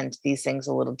understand these things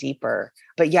a little deeper.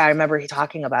 But yeah, I remember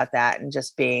talking about that and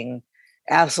just being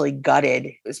absolutely gutted,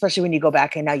 especially when you go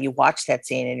back and now you watch that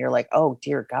scene and you're like, oh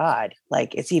dear God,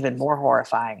 like it's even more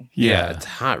horrifying. Yeah, it's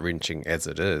heart-wrenching as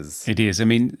it is. It is. I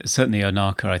mean, certainly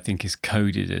Onaka, I think, is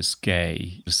coded as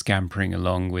gay, scampering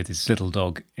along with his little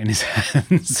dog in his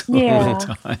hands all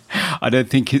the time. I don't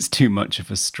think it's too much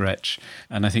of a stretch.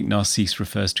 And I think Narcisse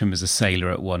refers to him as a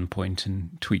sailor at one point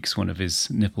and tweaks one of his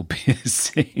nipple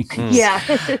piercings.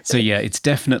 Yeah. So yeah, it's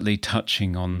definitely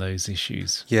touching on those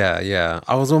issues. Yeah.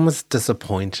 I was almost disappointed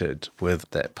with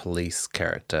that police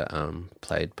character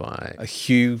played by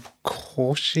Hugh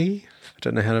Corshi. I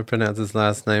don't know how to pronounce his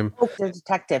last name. Oh, the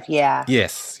detective, yeah.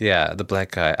 Yes, the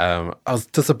black guy. I was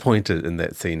disappointed in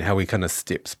that scene, how he kind of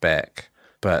steps back.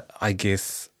 But I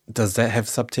guess, does that have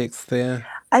subtext there?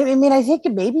 I mean, I think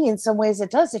maybe in some ways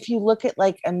it does. If you look at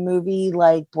like a movie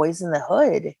like Boys in the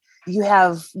Hood, you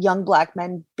have young black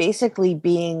men basically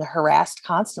being harassed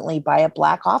constantly by a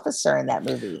black officer in that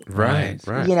movie. Right.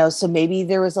 So maybe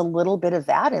there was a little bit of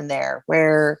that in there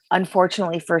where,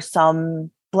 unfortunately, for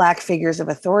some black figures of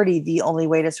authority, the only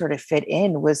way to sort of fit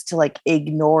in was to like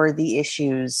ignore the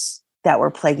issues that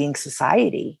were plaguing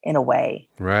society in a way.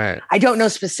 Right. I don't know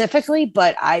specifically,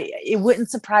 but it wouldn't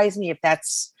surprise me if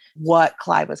that's what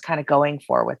Clive was kind of going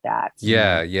for with that.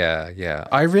 Yeah.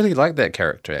 I really like that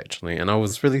character, actually. And I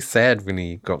was really sad when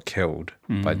he got killed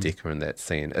by Decker in that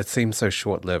scene. It seemed so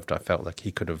short-lived. I felt like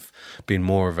he could have been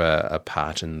more of a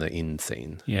part in the end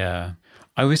scene. Yeah.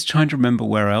 I was trying to remember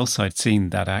where else I'd seen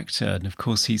that actor. And of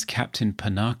course, he's Captain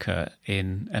Panaka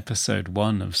in episode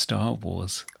 1 of Star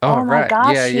Wars. Oh my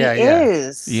gosh, he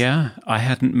is. Yeah, I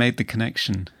hadn't made the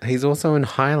connection. He's also in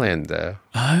Highlander.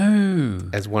 Oh.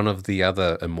 As one of the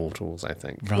other immortals, I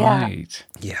think. Right.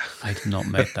 Yeah. I had not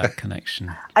made that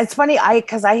connection. It's funny,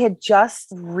 because I had just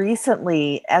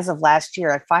recently, as of last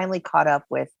year, I finally caught up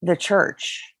with The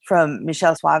Church from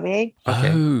Michel Soavier.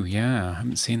 Oh, yeah. I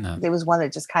haven't seen that. It was one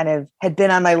that just kind of had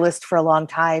been on my list for a long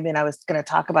time, and I was going to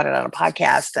talk about it on a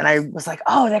podcast. And I was like,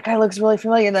 oh, that guy looks really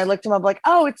familiar. And I looked him up like,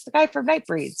 oh, it's the guy from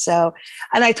Nightbreed. So,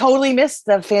 and I totally missed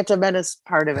the Phantom Menace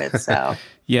part of it. So,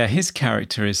 yeah, his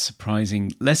character is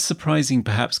surprising. Less surprising,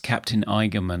 perhaps, Captain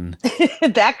Eigerman.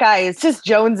 That guy is just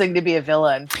jonesing to be a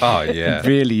villain. Oh, yeah. It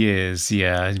really is,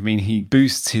 yeah. I mean, he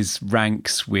boosts his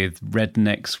ranks with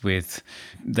rednecks with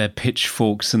their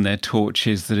pitchforks and their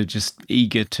torches that are just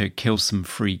eager to kill some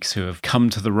freaks who have come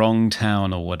to the wrong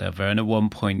town or whatever. And at one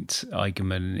point,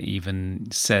 Eigerman even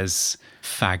says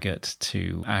faggot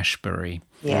to Ashbury.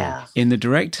 Yeah. In the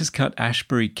director's cut,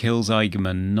 Ashbury kills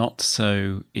Eigerman, not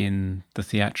so in the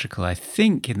theatrical. I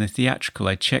think in the theatrical,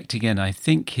 I checked again, I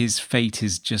think his fate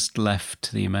is just left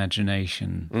to the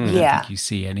imagination. I don't think you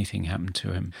see anything happen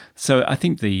to him. So I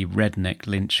think the redneck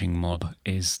lynching mob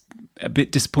is a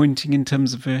bit disappointing in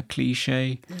terms of a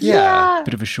cliche. Yeah.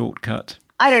 Bit of a shortcut.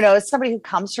 I don't know. As somebody who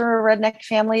comes from a redneck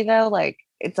family, though, like,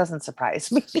 it doesn't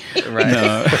surprise me. Right.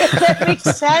 No. If that makes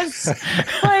sense.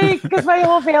 Like, because my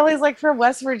whole family's like from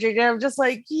West Virginia. I'm just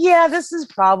like, yeah, this is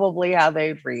probably how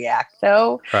they'd react,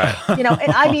 though. Right. You know,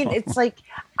 and I mean, it's like,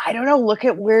 I don't know, look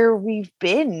at where we've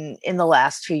been in the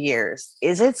last 2 years.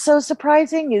 Is it so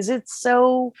surprising? Is it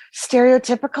so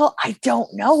stereotypical? I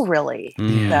don't know, really.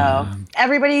 Yeah. So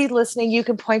everybody listening, you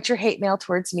can point your hate mail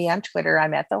towards me on Twitter.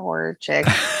 I'm at the horror chick.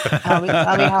 Tell me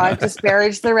how I've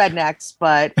disparaged the rednecks.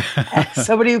 But as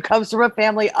somebody who comes from a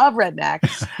family of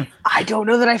rednecks, I don't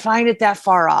know that I find it that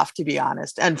far off, to be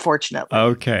honest, unfortunately.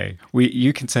 Okay.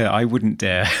 You can say I wouldn't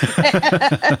dare.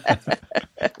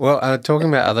 Well, talking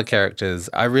about other characters,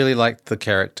 I really liked the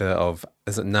character of,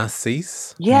 is it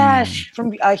Narcisse? Yeah,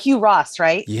 from Hugh Ross,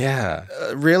 right? Yeah,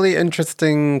 a really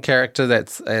interesting character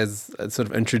that's as it sort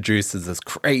of introduces this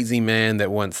crazy man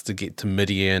that wants to get to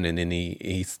Midian, and then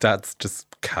he starts just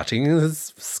cutting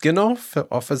his skin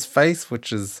off his face,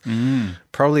 which is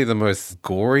probably the most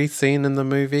gory scene in the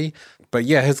movie. But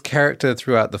yeah, his character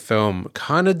throughout the film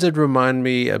kind of did remind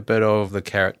me a bit of the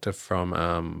character from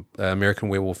American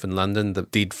Werewolf in London, the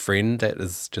dead friend that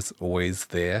is just always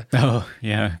there. Oh,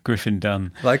 yeah. Griffin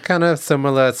Dunn. Like kind of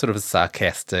similar, sort of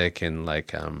sarcastic and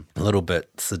like a little bit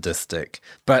sadistic.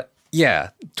 But yeah,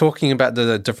 talking about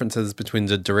the differences between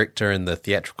the director and the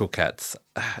theatrical cuts,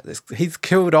 he's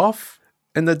killed off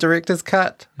in the director's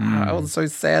cut. I was so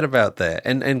sad about that.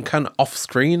 And kind of off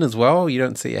screen as well. You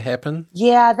don't see it happen.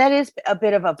 Yeah, that is a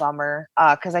bit of a bummer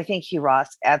because I think Hugh Ross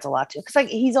adds a lot to it. Because like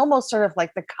he's almost sort of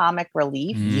like the comic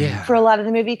relief for a lot of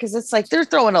the movie, because it's like they're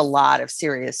throwing a lot of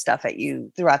serious stuff at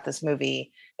you throughout this movie.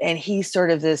 And he's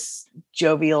sort of this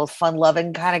jovial,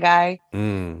 fun-loving kind of guy.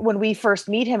 When we first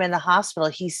meet him in the hospital,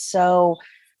 he's so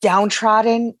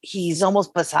downtrodden. He's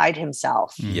almost beside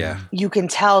himself. Yeah. You can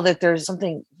tell that there's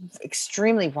something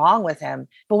extremely wrong with him.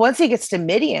 But once he gets to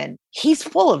Midian, he's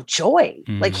full of joy.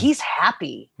 Like he's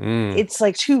happy. It's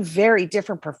like two very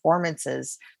different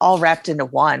performances all wrapped into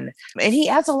one. And he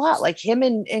adds a lot. Like him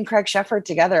and Craig Sheffer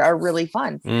together are really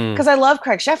fun. Because I love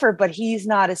Craig Sheffer, but he's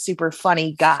not a super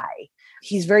funny guy.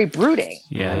 He's very brooding.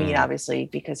 Yeah. I mean, obviously,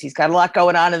 because he's got a lot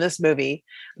going on in this movie.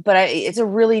 But it's a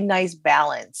really nice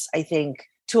balance, I think,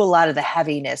 to a lot of the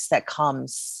heaviness that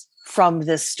comes from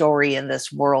this story and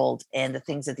this world and the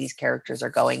things that these characters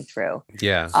are going through.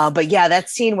 Yeah. But yeah, that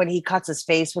scene when he cuts his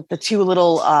face with the two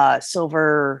little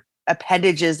silver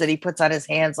appendages that he puts on his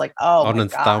hands, like, oh, on my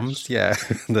his gosh. thumbs. Yeah.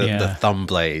 The thumb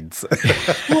blades.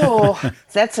 Oh,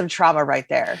 that's some trauma right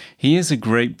there. He is a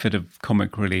great bit of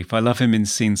comic relief. I love him in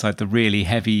scenes like the really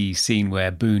heavy scene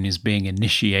where Boone is being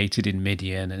initiated in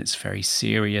Midian, and it's very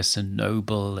serious and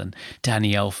noble, and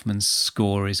Danny Elfman's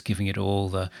score is giving it all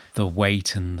the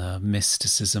weight and the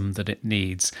mysticism that it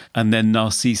needs. And then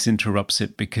Narcisse interrupts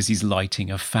it because he's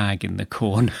lighting a fag in the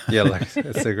corner. Yeah, like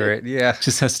a cigarette. Yeah.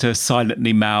 Just has to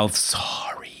silently mouth,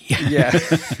 sorry. Yeah.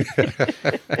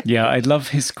 Yeah, I love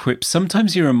his quips.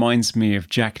 Sometimes he reminds me of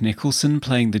Jack Nicholson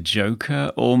playing the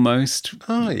Joker, almost.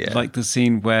 Oh, yeah. Like the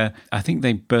scene where I think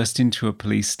they burst into a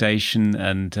police station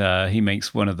and he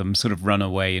makes one of them sort of run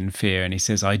away in fear, and he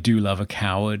says, I do love a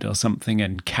coward or something,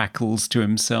 and cackles to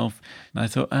himself. And I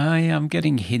thought, oh, yeah, I'm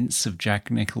getting hints of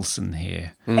Jack Nicholson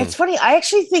here. It's funny. I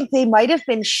actually think they might have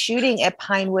been shooting at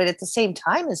Pinewood at the same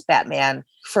time as Batman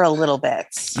for a little bit.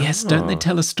 Yes, don't they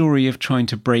tell a story of trying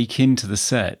to break into the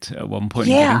set at one point?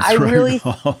 Yeah, and I getting thrown really,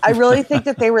 off? I really think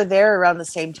that they were there around the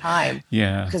same time.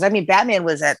 Yeah. Because I mean, Batman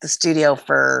was at the studio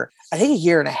for I think a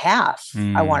year and a half.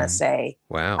 I want to say.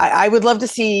 Wow. I would love to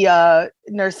see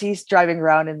Narcisse driving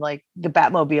around in like the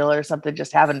Batmobile or something,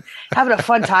 just having a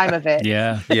fun time of it.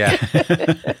 Yeah. Yeah.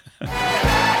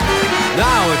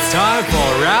 Now it's time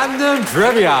for random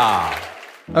trivia.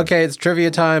 Okay, it's trivia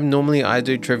time. Normally I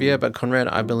do trivia, but Conrad,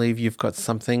 I believe you've got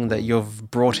something that you've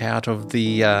brought out of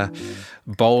the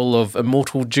bowl of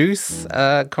immortal juice.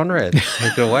 Conrad,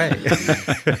 take it away.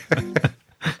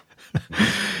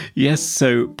 Yes,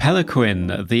 so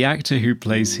Pelequin, the actor who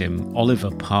plays him,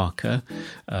 Oliver Parker,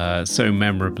 so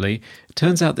memorably,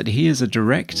 turns out that he is a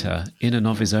director in and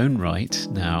of his own right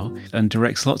now, and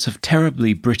directs lots of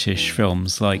terribly British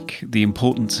films like The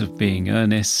Importance of Being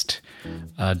Earnest,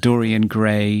 Dorian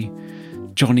Gray,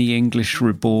 Johnny English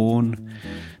Reborn,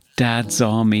 Dad's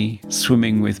Army,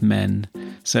 Swimming with Men.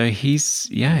 So he's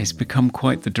become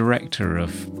quite the director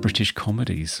of British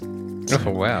comedies. So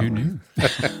Oh, wow. Who knew?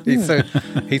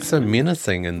 He's so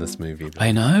menacing in this movie. Though.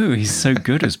 I know, he's so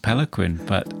good as Pelequin,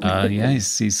 but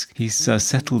he's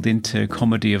settled into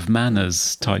comedy of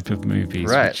manners type of movies,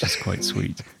 Right. which is quite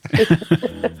sweet.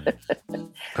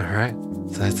 All right,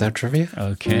 so that's our trivia.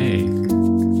 Okay.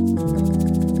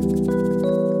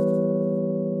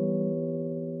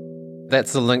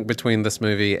 That's the link between this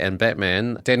movie and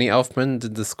Batman. Danny Elfman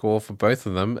did the score for both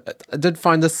of them. I did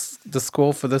find the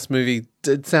score for this movie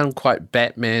did sound quite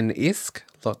Batman-esque.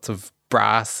 Lots of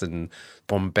brass and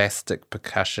bombastic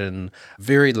percussion,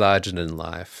 very larger than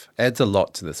life. Adds a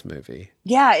lot to this movie.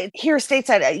 Yeah, here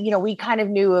stateside, we kind of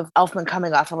knew of Elfman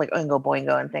coming off of like Oingo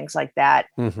Boingo and things like that.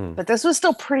 Mm-hmm. But this was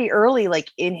still pretty early,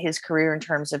 like in his career in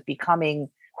terms of becoming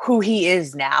who he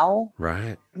is now.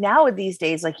 Right. Now these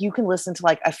days, like you can listen to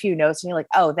like a few notes and you're like,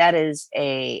 oh, that is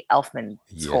a Elfman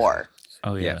score.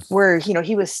 Oh, yeah. Where,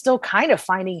 he was still kind of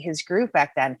finding his groove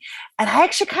back then. And I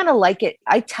actually kind of like it.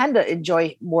 I tend to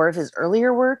enjoy more of his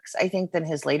earlier works, I think, than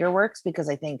his later works, because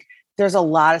I think there's a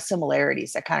lot of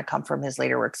similarities that kind of come from his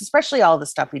later works, especially all the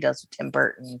stuff he does with Tim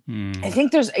Burton. I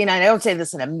think there's, and I don't say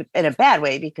this in a bad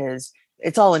way because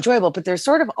it's all enjoyable, but there's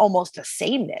sort of almost a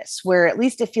sameness where at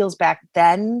least it feels back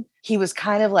then he was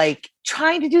kind of like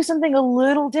trying to do something a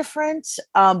little different.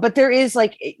 But there is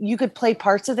like, you could play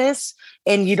parts of this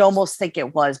and you'd almost think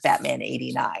it was Batman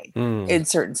 89 in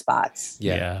certain spots.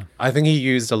 Yeah. I think he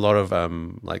used a lot of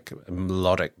like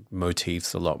melodic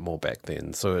motifs a lot more back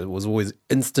then. So it was always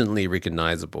instantly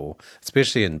recognizable,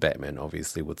 especially in Batman,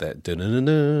 obviously, with that.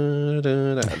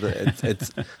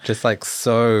 It's just like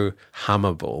so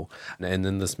hummable. And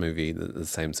in this movie, the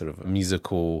same sort of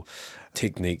musical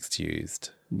techniques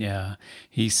used. Yeah,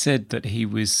 he said that he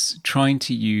was trying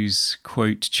to use,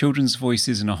 quote, children's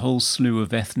voices and a whole slew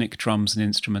of ethnic drums and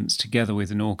instruments together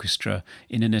with an orchestra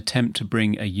in an attempt to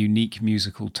bring a unique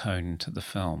musical tone to the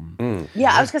film.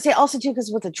 Yeah, I was going to say also too, because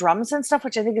with the drums and stuff,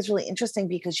 which I think is really interesting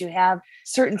because you have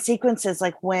certain sequences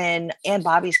like when Anne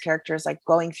Bobby's character is like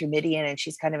going through Midian and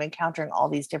she's kind of encountering all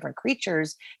these different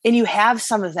creatures and you have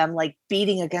some of them like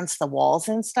beating against the walls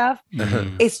and stuff.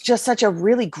 It's just such a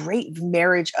really great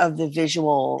marriage of the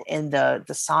visual and the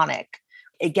sonic.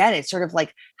 Again, it sort of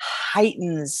like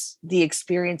heightens the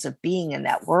experience of being in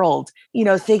that world.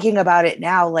 Thinking about it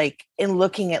now, like in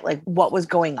looking at like what was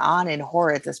going on in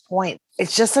horror at this point,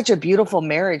 it's just such a beautiful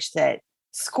marriage that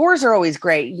scores are always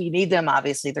great. We need them.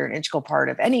 Obviously, they're an integral part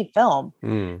of any film,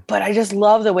 but I just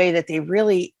love the way that they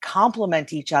really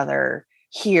complement each other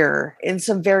here in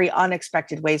some very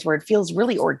unexpected ways where it feels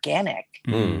really organic.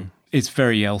 It's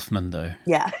very Elfman, though.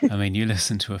 Yeah. I mean, you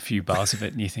listen to a few bars of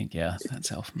it and you think, yeah,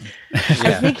 that's Elfman.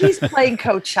 I think he's playing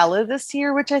Coachella this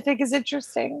year, which I think is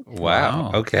interesting.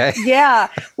 Wow. Okay. Yeah.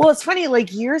 Well, it's funny,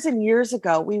 like years and years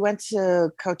ago, we went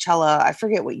to Coachella. I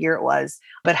forget what year it was,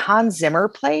 but Hans Zimmer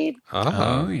played.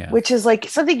 Oh, yeah. Which is like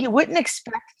something you wouldn't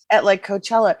expect at like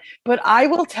Coachella. But I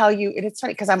will tell you, and it's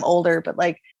funny because I'm older, but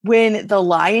like when the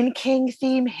Lion King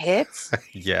theme hits,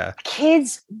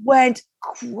 kids went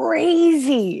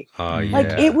crazy. Like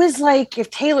it was like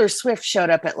if Taylor Swift showed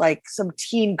up at like some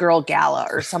teen girl gala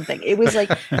or something. It was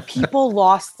like people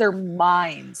lost their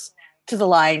minds to the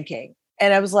Lion King.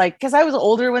 And I was like, because I was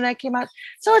older when that came out,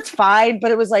 so it's fine.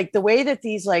 But it was like the way that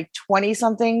these like 20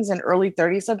 somethings and early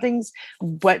 30 somethings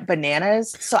went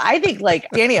bananas. So I think like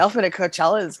Danny Elfman at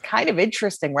Coachella is kind of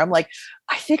interesting where I'm like,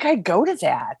 I think I'd go to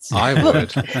that. I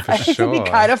would. For I think sure. it'd be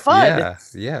kind of fun.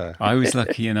 Yeah. I was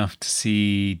lucky enough to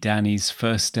see Danny's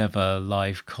first ever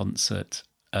live concert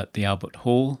at the Albert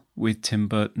Hall with Tim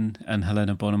Burton and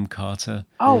Helena Bonham Carter.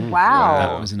 Oh, wow.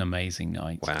 That was an amazing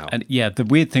night. Wow. And yeah, the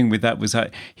weird thing with that was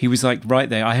that he was like right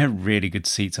there. I had really good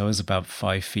seats. I was about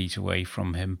 5 feet away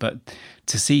from him. But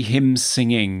to see him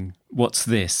singing What's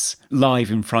This live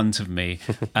in front of me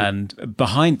and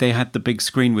behind they had the big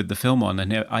screen with the film on,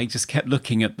 and I just kept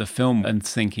looking at the film and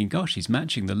thinking, gosh, he's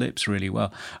matching the lips really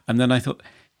well. And then I thought,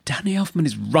 Danny Elfman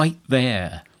is right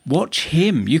there. Watch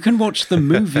him. You can watch the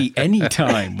movie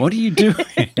anytime. What are you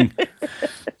doing?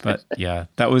 But yeah,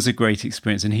 that was a great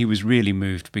experience. And he was really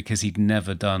moved because he'd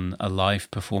never done a live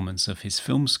performance of his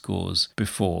film scores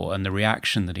before. And the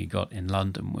reaction that he got in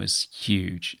London was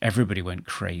huge. Everybody went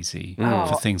crazy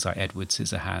for things like Edward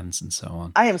Scissorhands and so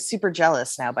on. I am super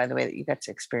jealous now, by the way, that you got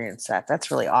to experience that. That's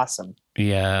really awesome.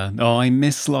 Yeah. Oh, I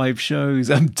miss live shows.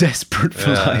 I'm desperate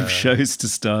for live shows to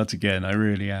start again. I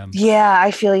really am. Yeah,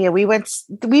 I feel you.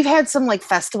 We've had some like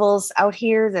festivals out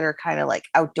here that are kind of like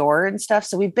outdoor and stuff.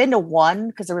 So we've been to one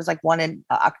because there was like one in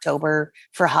October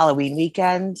for Halloween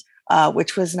weekend,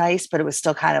 which was nice, but it was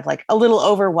still kind of like a little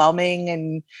overwhelming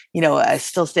and,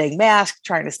 still staying masked,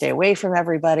 trying to stay away from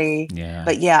everybody. Yeah.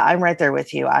 But yeah, I'm right there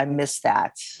with you. I miss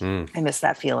that. I miss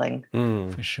that feeling.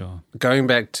 For sure. Going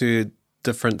back to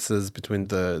differences between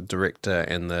the director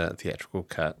and the theatrical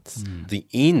cuts. The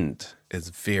end is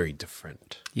very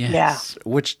different. Yes.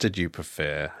 Which did you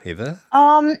prefer, Heather?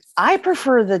 I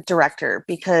prefer the director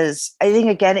because I think,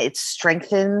 again, it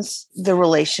strengthens the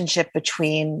relationship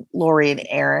between Laurie and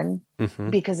Aaron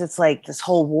because it's like this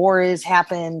whole war has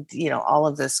happened, all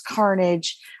of this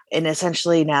carnage. And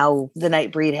essentially now the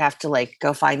Nightbreed have to like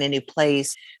go find a new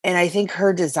place. And I think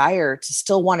her desire to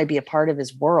still want to be a part of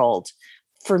his world,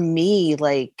 for me,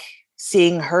 like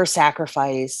seeing her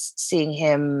sacrifice, seeing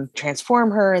him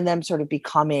transform her and them sort of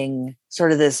becoming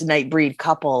sort of this Nightbreed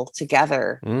couple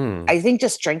together, I think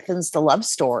just strengthens the love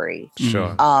story.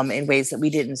 Sure. In ways that we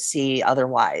didn't see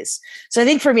otherwise. So I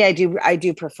think for me, I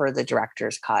do prefer the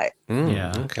director's cut.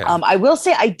 Yeah. Okay. I will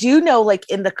say I do know, like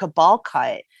in the Cabal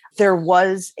cut, there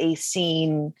was a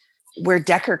scene where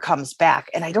Decker comes back,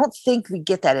 and I don't think we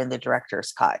get that in the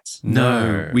director's cut.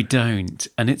 No, we don't.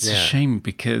 And it's a shame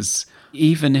because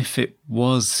even if it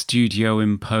was studio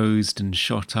imposed and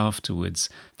shot afterwards,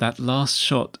 that last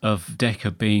shot of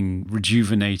Decker being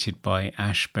rejuvenated by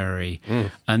Ashbury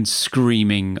and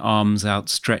screaming, arms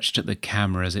outstretched at the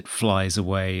camera as it flies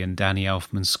away, and Danny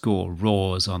Elfman's score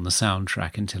roars on the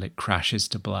soundtrack until it crashes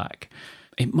to black.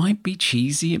 It might be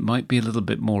cheesy, it might be a little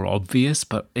bit more obvious,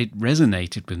 but it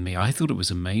resonated with me. I thought it was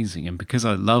amazing. And because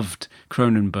I loved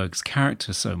Cronenberg's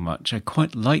character so much, I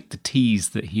quite liked the tease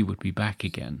that he would be back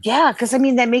again. Yeah, because I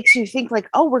mean, that makes you think like,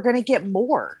 oh, we're going to get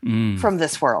more from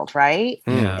this world, right?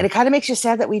 Yeah. And it kind of makes you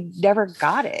sad that we never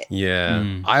got it.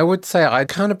 Yeah. I would say I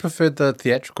kind of preferred the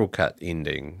theatrical cut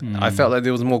ending. I felt like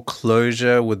there was more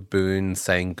closure with Boone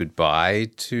saying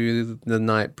goodbye to the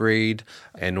Nightbreed,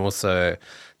 and also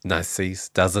Narcisse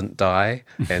doesn't die,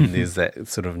 and there's that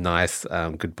sort of nice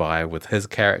goodbye with his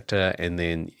character, and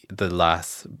then the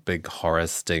last big horror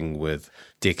sting with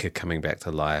Decker coming back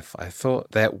to life. I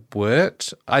thought that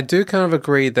worked. I do kind of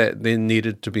agree that there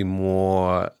needed to be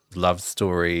more love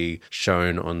story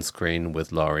shown on screen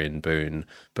with Laurie and Boone,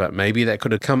 but maybe that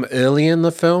could have come early in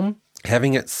the film.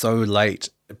 Having it so late,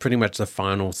 pretty much the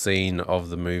final scene of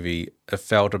the movie, it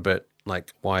felt a bit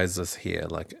like, why is this here?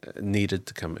 Like, it needed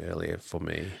to come earlier for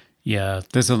me. Yeah,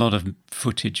 there's a lot of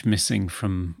footage missing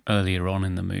from earlier on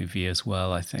in the movie as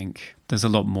well, I think. There's a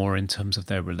lot more in terms of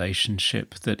their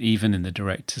relationship that even in the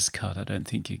director's cut, I don't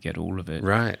think you get all of it.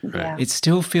 Right. Yeah. It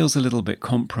still feels a little bit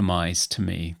compromised to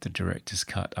me, the director's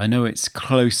cut. I know it's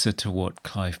closer to what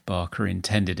Clive Barker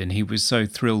intended, and he was so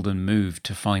thrilled and moved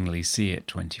to finally see it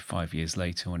 25 years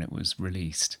later when it was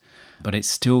released. But it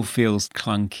still feels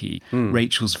clunky.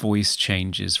 Rachel's voice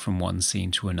changes from one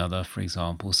scene to another, for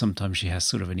example. Sometimes she has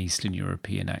sort of an Eastern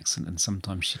European accent and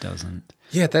sometimes she doesn't.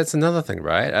 Yeah, that's another thing,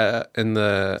 right? In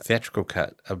the theatrical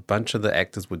cut, a bunch of the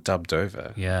actors were dubbed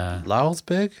over. Yeah.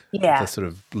 Lylesburg, the sort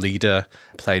of leader,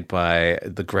 played by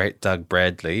the great Doug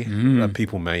Bradley.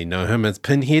 People may know him as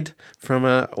Pinhead from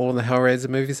all the Hellraiser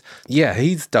movies. Yeah,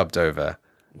 he's dubbed over.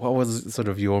 What was sort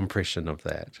of your impression of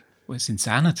that? Well, it's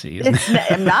insanity, isn't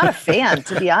it? I'm not a fan,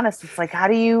 to be honest. It's like, how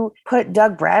do you put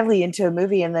Doug Bradley into a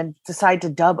movie and then decide to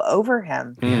dub over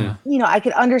him? Yeah. I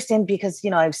could understand because,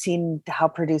 I've seen how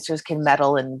producers can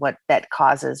meddle and what that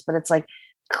causes. But it's like,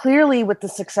 clearly with the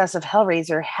success of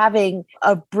Hellraiser, having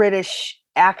a British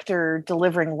actor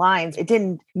delivering lines, it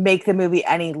didn't make the movie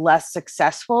any less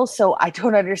successful. So I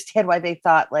don't understand why they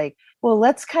thought like, well,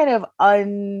 let's kind of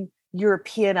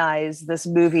Europeanize this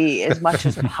movie as much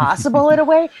as possible in a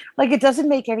way. Like, it doesn't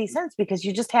make any sense because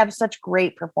you just have such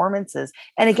great performances.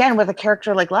 And again, with a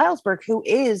character like Lylesburg, who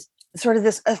is sort of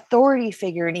this authority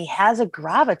figure and he has a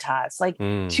gravitas, like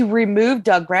to remove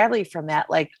Doug Bradley from that,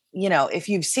 like, if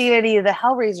you've seen any of the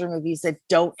Hellraiser movies that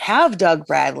don't have Doug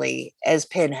Bradley as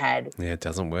Pinhead, Yeah, it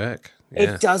doesn't work.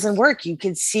 Yeah. it doesn't work. You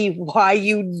can see why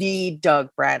you need Doug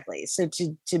Bradley. So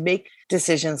to make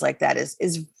decisions like that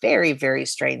is very, very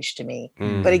strange to me.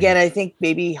 But again, I think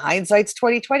maybe hindsight's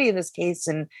 20/20 in this case.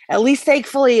 And at least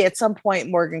thankfully at some point,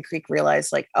 Morgan Creek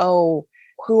realized like, oh,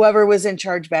 whoever was in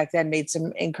charge back then made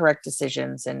some incorrect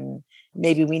decisions. And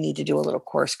maybe we need to do a little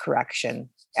course correction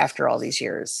after all these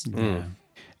years. Yeah.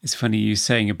 It's funny you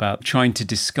saying about trying to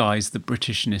disguise the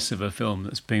Britishness of a film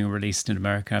that's being released in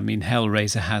America. I mean,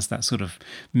 Hellraiser has that sort of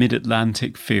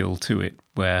mid-Atlantic feel to it,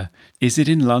 where is it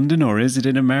in London or is it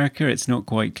in America? It's not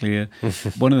quite clear.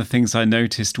 One of the things I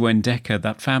noticed when Decker,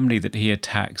 that family that he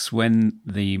attacks, when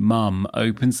the mum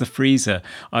opens the freezer,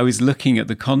 I was looking at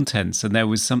the contents and there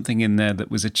was something in there that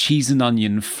was a cheese and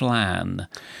onion flan.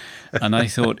 And I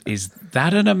thought, is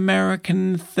that an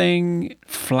American thing?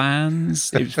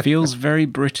 Flans? It feels very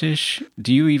British.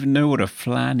 Do you even know what a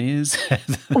flan is?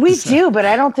 We do, but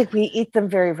I don't think we eat them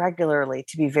very regularly,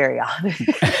 to be very honest.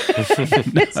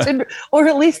 Or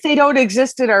at least they don't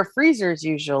exist in our freezers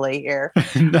usually here.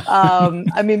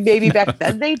 I mean, maybe back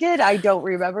then they did. I don't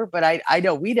remember, but I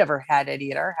know we never had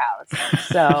any in our house.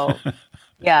 So,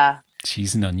 yeah.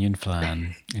 Cheese and onion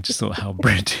flan. I just thought, how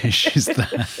British is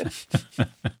that?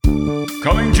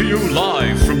 Coming to you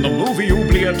live from the Movie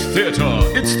Oubliette Theatre,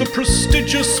 it's the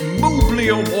prestigious Mobley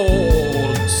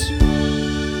Awards.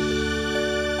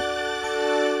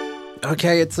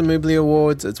 Okay, it's the Mobley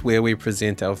Awards. It's where we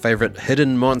present our favourite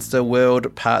hidden monster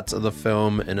world parts of the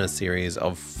film in a series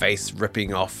of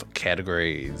face-ripping off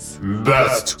categories.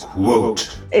 Best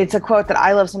quote. It's a quote that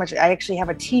I love so much. I actually have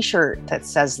a t-shirt that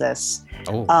says this.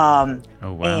 Oh.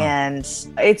 Oh, wow. And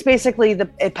it's basically the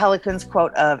Pelican's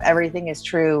quote of everything is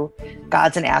true,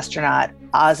 God's an astronaut,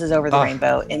 Oz is over the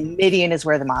rainbow, and Midian is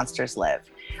where the monsters live.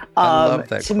 I love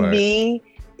that to quote. Me,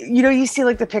 you know, you see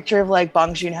like the picture of like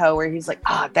Bong Joon-ho where he's like,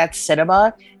 that's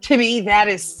cinema. To me, that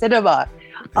is cinema.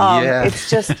 It's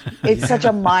just, it's such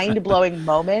a mind-blowing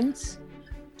moment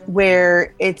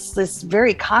where it's this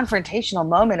very confrontational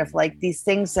moment of like these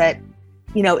things that,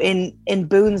 you know, in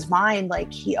Boone's mind,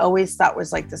 like he always thought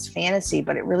was like this fantasy,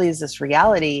 but it really is this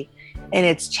reality. And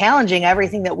it's challenging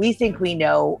everything that we think we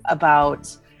know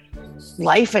about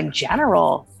life in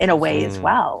general in a way as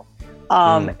well.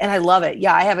 And I love it.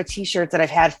 Yeah, I have a t-shirt that I've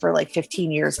had for like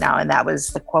 15 years now, and that was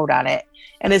the quote on it.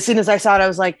 And as soon as I saw it, I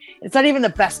was like, it's not even the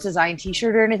best designed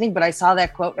t-shirt or anything, but I saw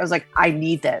that quote. I was like, I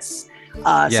need this.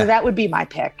 So that would be my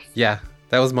pick. Yeah,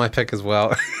 that was my pick as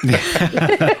well.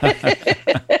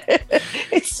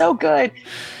 It's so good.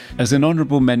 As an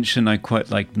honourable mention, I quite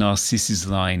like Narcisse's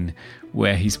line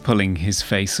where he's pulling his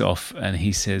face off and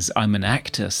he says, I'm an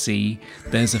actor, see?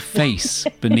 There's a face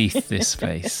beneath this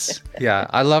face. Yeah,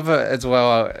 I love it as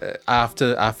well.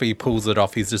 After he pulls it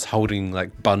off, he's just holding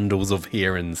like bundles of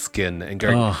hair and skin and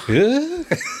going,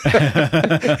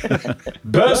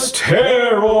 Best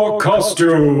hair or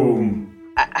costume.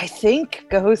 I think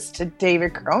goes to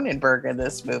David Cronenberg in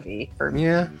this movie.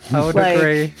 Yeah, I would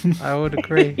agree. I would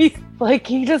agree.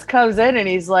 He just comes in and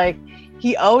he's like,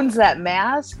 he owns that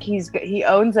mask. He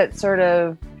owns that sort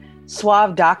of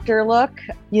suave doctor look.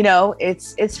 You know,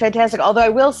 it's fantastic. Although I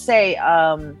will say,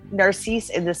 Narcisse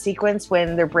in the sequence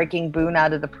when they're breaking Boone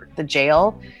out of the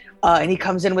jail, and he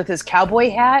comes in with his cowboy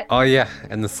hat. Oh yeah,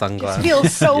 and the sunglasses. It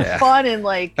feels so fun and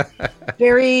like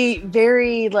very,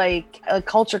 very like a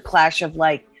culture clash of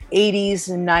like 80s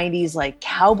and 90s like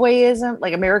cowboyism,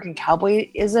 like American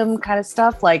cowboyism kind of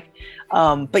stuff. Like,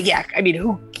 but yeah, I mean,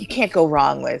 you can't go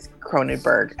wrong with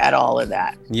Cronenberg at all in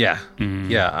that. Yeah.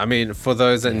 Yeah. I mean, for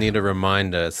those that need a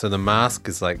reminder, so the mask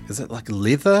is it like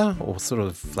leather or sort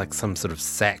of like some sort of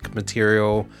sack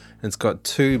material? And it's got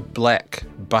two black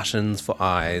buttons for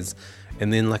eyes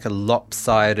and then like a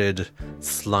lopsided,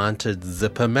 slanted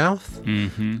zipper mouth.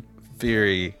 Mm-hmm.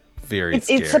 Very, very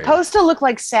scary. It's supposed to look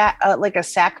like a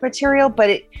sack material,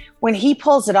 but when he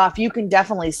pulls it off, you can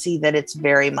definitely see that it's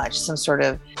very much some sort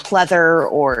of pleather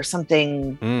or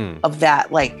something of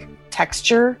that like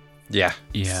texture. Yeah.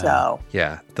 Yeah. So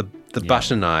yeah, the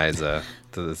button eyes are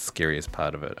the scariest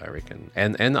part of it, I reckon,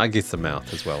 and I guess the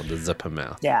mouth as well, the zipper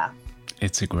mouth. Yeah.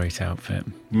 It's a great outfit.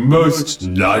 Most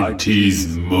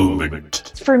 90s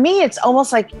moment. For me, it's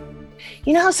almost like,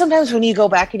 you know how sometimes when you go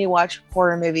back and you watch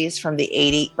horror movies from the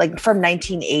 80s, like from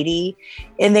 1980,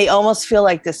 and they almost feel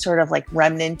like this sort of like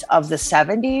remnant of the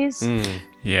 70s.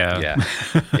 Yeah.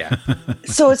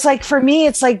 So it's like, for me,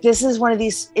 it's like, this is one of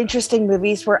these interesting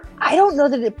movies where I don't know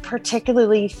that it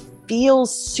particularly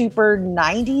feels super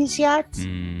 90s yet,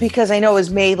 because I know it was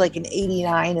made like in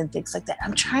 89 and things like that.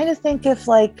 I'm trying to think if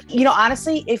like, you know,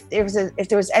 honestly, if there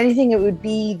was anything, it would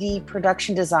be the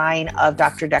production design of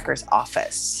Dr. Decker's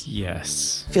office.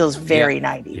 Yes. Feels very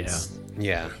 90s.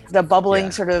 Yeah. The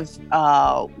bubbling sort of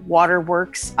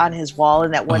waterworks on his wall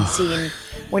in that one scene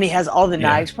when he has all the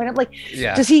knives pointed up. Like,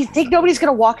 does he think nobody's going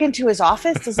to walk into his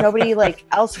office? Does nobody like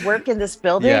else work in this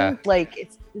building? Yeah. Like,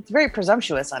 it's very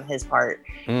presumptuous on his part.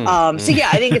 So yeah,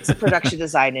 I think it's the production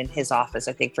design in his office,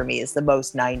 I think for me is the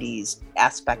most 90s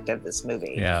aspect of this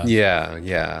movie.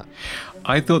 Yeah.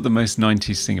 I thought the most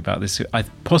 90s thing about this,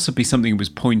 possibly something it was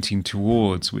pointing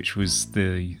towards, which was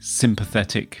the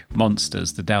sympathetic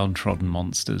monsters, the downtrodden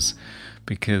monsters,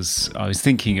 because I was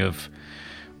thinking of,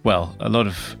 well, a lot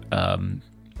of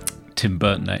Tim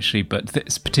Burton actually, but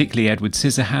particularly Edward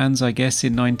Scissorhands, I guess,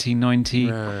 in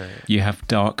 1990. Right. You have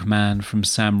Dark Man from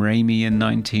Sam Raimi in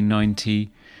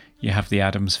 1990. You have the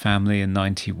Addams Family in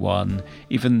 91,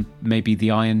 even maybe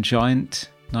The Iron Giant,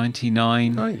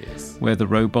 99, Oh, yes. where the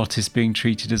robot is being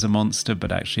treated as a monster,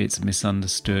 but actually it's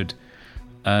misunderstood.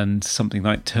 And something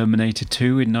like Terminator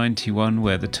 2 in 91,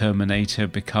 where the Terminator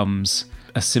becomes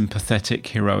a sympathetic,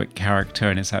 heroic character,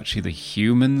 and it's actually the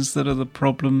humans that are the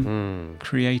problem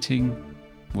creating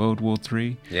World War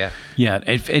III. Yeah. Yeah,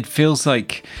 it feels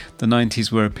like the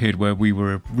 90s were a period where we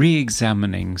were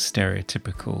re-examining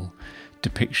stereotypical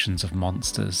depictions of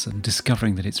monsters and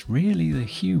discovering that it's really the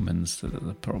humans that are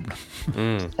the problem.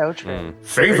 So true.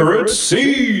 Favorite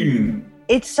scene?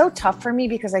 It's so tough for me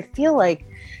because I feel like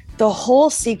the whole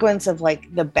sequence of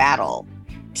like the battle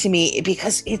to me,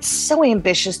 because it's so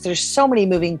ambitious, there's so many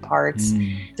moving parts.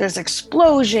 There's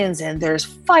explosions and there's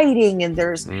fighting and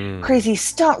there's crazy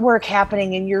stunt work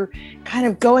happening, and you're kind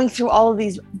of going through all of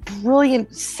these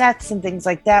brilliant sets and things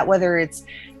like that, whether it's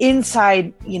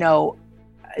inside, you know,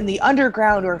 in the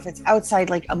underground, or if it's outside,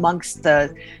 like amongst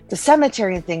the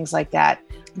cemetery and things like that.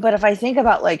 But if I think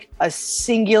about like a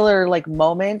singular like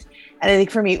moment, and I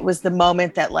think for me it was the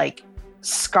moment that like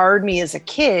scarred me as a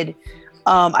kid,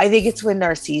 I think it's when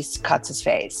Narcisse cuts his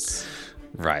face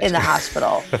Right. in the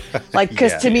hospital. Like,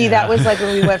 because to me that was like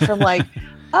when we went from like,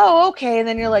 oh, okay, and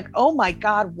then you're like, oh my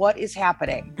God, what is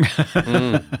happening?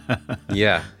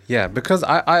 Yeah, because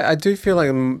I do feel like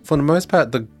for the most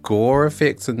part the gore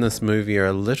effects in this movie are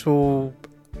a little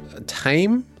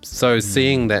tame. So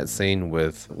seeing that scene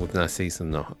with Narcisse in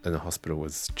the hospital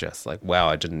was just like, wow,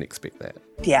 I didn't expect that.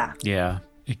 Yeah. Yeah,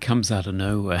 it comes out of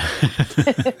nowhere.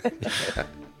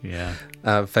 Yeah.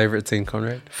 Favorite scene,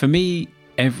 Conrad? For me,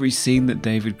 every scene that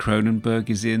David Cronenberg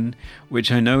is in,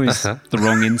 which I know is the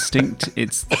wrong instinct,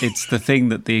 it's the thing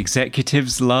that the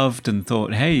executives loved and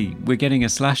thought, hey, we're getting a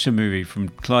slasher movie from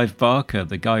Clive Barker,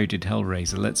 the guy who did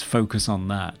Hellraiser, let's focus on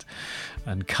that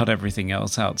and cut everything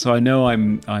else out. So I know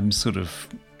I'm sort of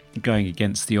going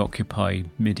against the Occupy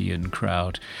Midian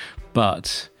crowd,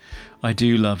 but I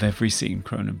do love every scene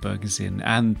Cronenberg is in,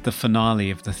 and the finale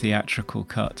of the theatrical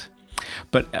cut.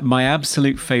 But my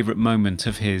absolute favourite moment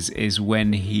of his is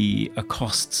when he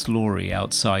accosts Laurie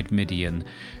outside Midian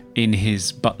in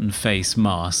his button face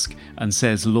mask and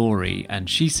says, Laurie, and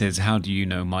she says, how do you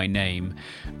know my name?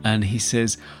 And he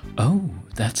says, oh,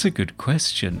 that's a good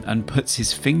question, and puts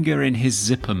his finger in his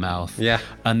zipper mouth. Yeah.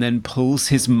 And then pulls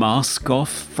his mask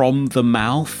off from the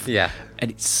mouth. Yeah. And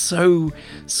it's so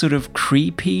sort of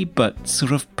creepy, but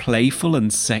sort of playful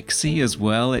and sexy as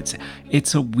well. It's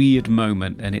a weird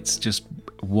moment, and it's just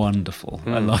wonderful.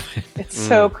 I love it. It's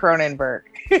so Cronenberg.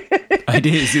 It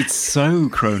is. It's so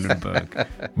Cronenberg.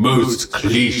 Most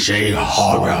cliche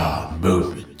horror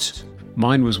moment.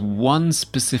 Mine was one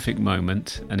specific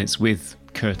moment, and it's with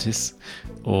Curtis,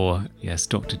 or yes,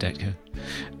 Dr. Detker.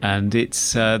 And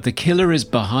it's the killer is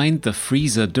behind the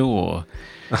freezer door,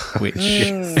 which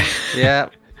Yeah.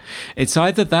 it's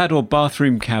either that or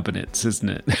bathroom cabinets, isn't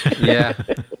it?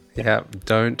 Yeah.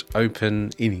 Don't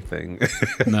open anything.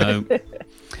 No.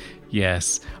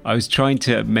 Yes. I was trying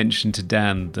to mention to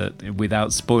Dan that,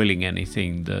 without spoiling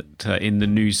anything, that in the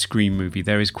new Scream movie,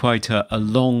 there is quite a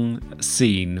long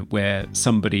scene where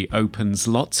somebody opens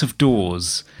lots of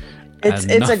doors. It's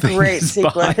and a nothing great is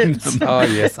behind sequence. them Oh,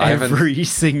 yes. I haven't. every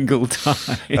single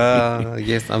time.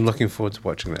 Yes, I'm looking forward to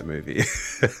watching that movie.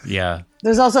 Yeah.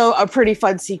 There's also a pretty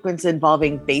fun sequence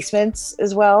involving basements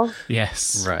as well.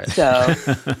 Yes. Right. So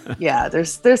yeah,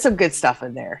 there's some good stuff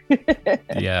in there.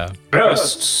 Yeah.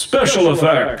 Best special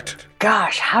effect.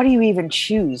 Gosh, how do you even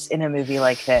choose in a movie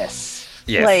like this?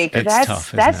 Yes, like it's that's tough,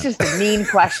 isn't that's it? just a mean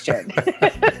question.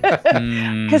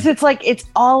 Because it's like it's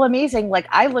all amazing. Like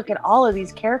I look at all of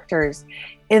these characters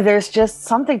and there's just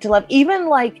something to love. Even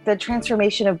like the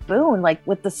transformation of Boone, like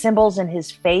with the symbols in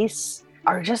his face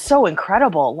are just so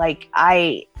incredible. Like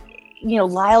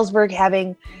Lylesburg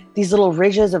having these little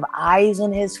ridges of eyes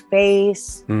in his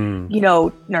face,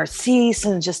 Narcisse,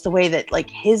 and just the way that like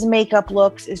his makeup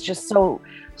looks is just so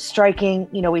striking.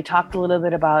 We talked a little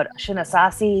bit about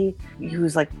Shunasasi,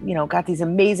 who's like, got these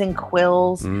amazing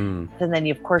quills. And then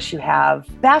of course you have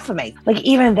Baphomet. Like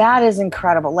even that is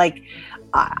incredible. Like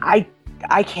I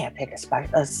can't pick a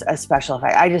special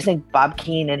effect. I just think Bob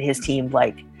Keane and his team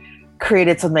like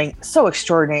created something so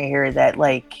extraordinary here that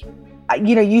like,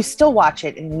 you still watch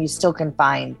it and you still can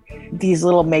find these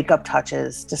little makeup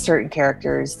touches to certain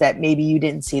characters that maybe you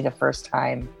didn't see the first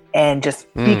time and just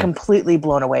be completely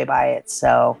blown away by it.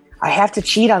 So I have to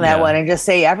cheat on that one and just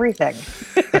say everything.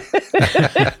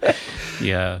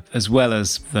 Yeah, as well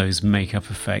as those makeup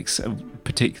effects,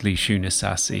 particularly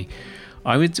Shunasasi.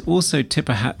 I would also tip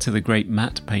a hat to the great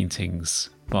matte paintings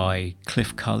by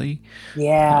Cliff Cully,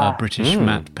 Yeah. a British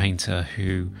matte painter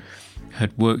who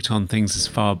had worked on things as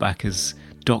far back as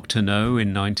Dr. No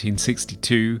in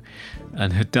 1962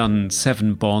 and had done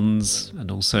 7 Bonds and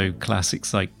also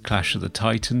classics like Clash of the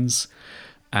Titans.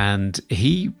 And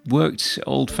he worked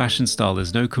old-fashioned style.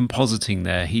 There's no compositing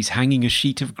there. He's hanging a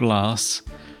sheet of glass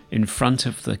in front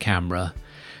of the camera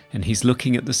and he's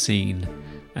looking at the scene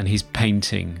and he's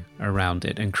painting around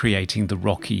it and creating the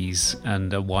Rockies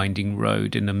and a winding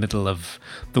road in the middle of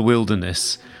the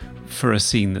wilderness for a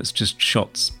scene that's just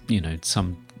shot,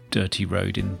 some dirty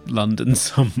road in London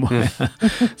somewhere.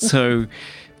 So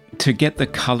to get the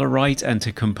colour right and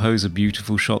to compose a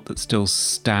beautiful shot that still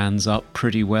stands up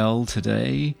pretty well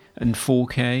today in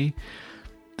 4K,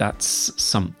 that's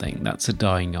something. That's a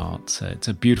dying art. So it's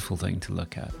a beautiful thing to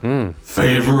look at.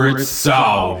 Favorite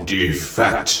sound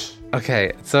effect.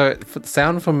 Okay, so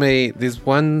sound for me, there's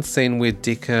one scene where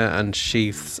Decker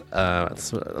unsheaths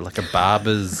like a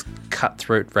barber's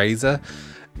cutthroat razor.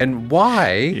 And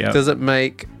why does it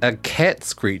make a cat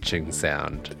screeching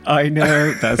sound? I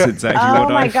know. That's exactly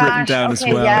what I've written down as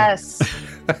well. Yes.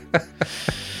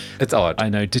 It's odd. I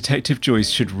know. Detective Joyce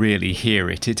should really hear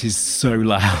it. It is so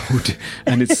loud.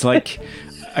 And it's like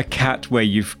a cat where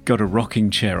you've got a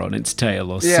rocking chair on its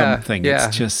tail or something. Yeah.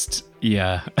 It's just,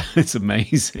 it's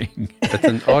amazing. It's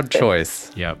an odd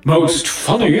choice. Yeah. Most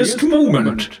funniest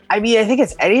moment. I mean, I think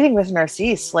it's anything with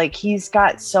Narcisse. Like, he's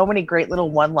got so many great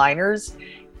little one-liners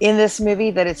in this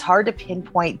movie that it's hard to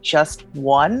pinpoint just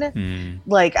one.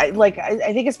 Like I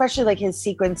think especially like his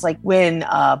sequence, like when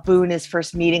Boone is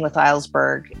first meeting with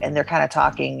Eilsberg and they're kind of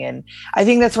talking, and I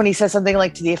think that's when he says something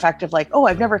like to the effect of like, "Oh,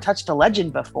 I've never touched a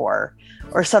legend before,"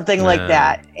 or something like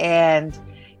that. And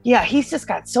yeah, he's just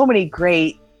got so many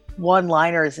great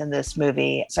one-liners in this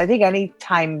movie. So I think any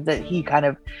time that he kind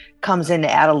of comes in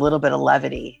to add a little bit of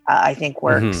levity, I think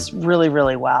works really,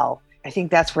 really well. I think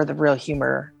that's where the real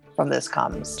humor from this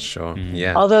comes. Sure.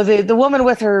 Yeah. Although the woman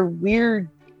with her weird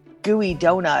gooey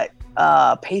donut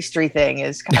pastry thing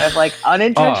is kind of like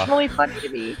unintentionally funny to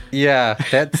me. Yeah,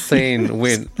 that scene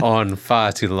went on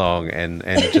far too long and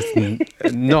just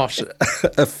not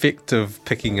effective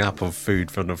picking up of food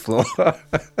from the floor.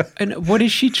 And what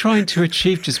is she trying to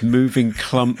achieve? Just moving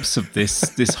clumps of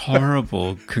this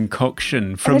horrible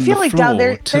concoction from the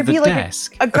floor to the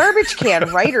desk. A garbage can,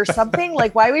 right? Or something.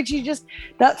 Like, why would you just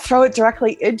not throw it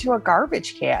directly into a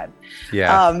garbage can?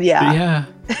 Yeah. Yeah.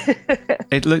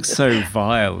 It looks so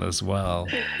vile as well.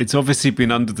 It's obviously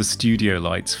been under the studio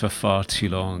lights for far too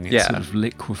long. It's sort of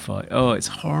liquefied. Oh, it's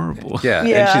horrible. Yeah.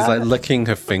 And she's like licking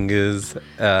her fingers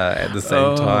at the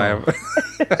same time.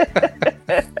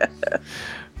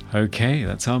 Okay,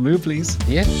 that's our movies.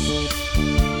 Yeah.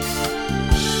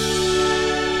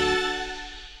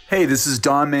 Hey, this is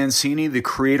Don Mancini, the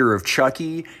creator of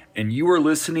Chucky, and you are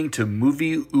listening to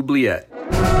Movie Oubliette.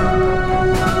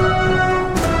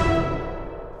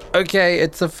 Okay,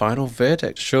 it's a final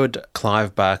verdict. Should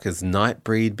Clive Barker's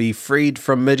Nightbreed be freed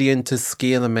from Midian to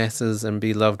scare the masses and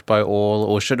be loved by all,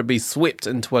 or should it be swept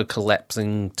into a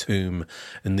collapsing tomb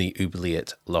in the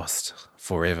oubliette, lost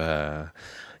forever?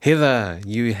 Heather,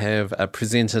 you have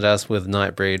presented us with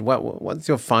Nightbreed. What's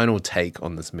your final take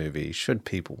on this movie? Should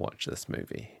people watch this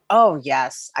movie? Oh,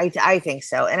 yes, I think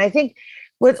so. And I think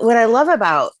what I love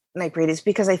about Nightbreed is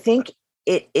because I think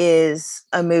it is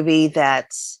a movie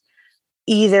that's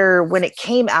either when it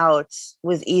came out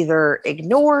was either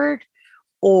ignored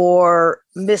or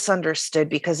misunderstood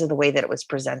because of the way that it was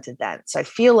presented then. So I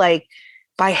feel like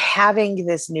by having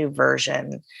this new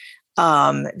version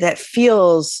that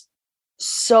feels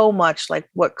so much like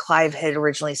what Clive had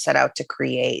originally set out to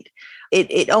create,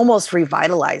 it almost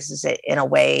revitalizes it in a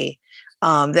way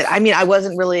that, I mean, I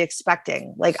wasn't really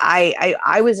expecting. Like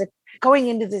I was going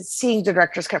into seeing the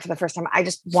director's cut for the first time. I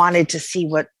just wanted to see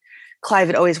what Clive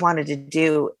had always wanted to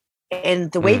do.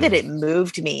 And the way that it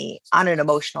moved me on an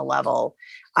emotional level,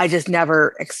 I just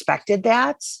never expected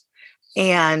that.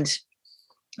 And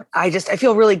I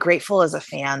feel really grateful as a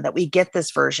fan that we get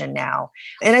this version now.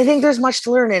 And I think there's much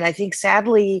to learn. And I think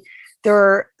sadly, there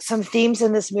are some themes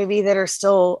in this movie that are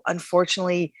still,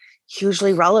 unfortunately,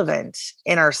 hugely relevant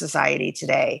in our society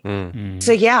today.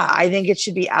 So yeah, I think it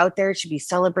should be out there. It should be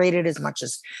celebrated as much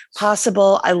as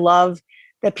possible. I love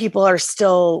that people are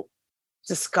still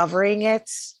discovering it,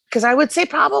 because I would say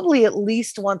probably at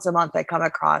least once a month I come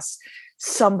across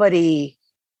somebody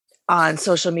on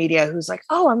social media who's like,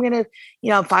 oh, I'm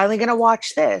finally gonna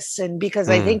watch this. And because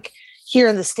I think here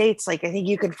in the States, like I think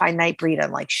you can find Nightbreed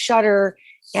on like Shudder,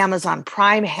 Amazon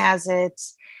Prime has it.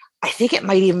 I think it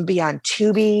might even be on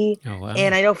Tubi. Oh, wow.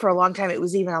 And I know for a long time it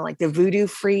was even on like the Vudu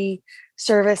free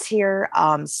service here.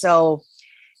 So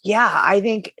yeah, I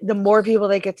think the more people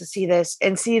that get to see this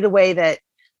and see the way that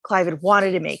Clive had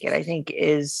wanted to make it, I think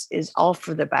is all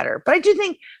for the better. But I do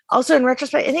think also in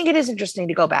retrospect, I think it is interesting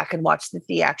to go back and watch the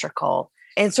theatrical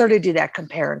and sort of do that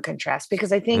compare and contrast,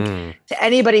 because I think to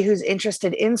anybody who's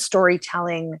interested in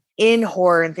storytelling, in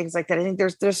horror and things like that, I think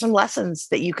there's some lessons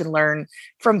that you can learn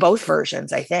from both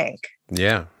versions, I think.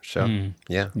 Yeah, sure.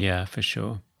 Yeah, for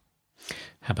sure.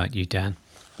 How about you, Dan?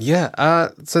 Yeah.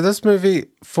 So this movie,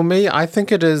 for me, I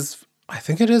think it is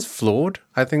flawed.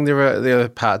 I think there are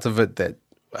parts of it that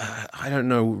I don't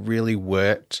know really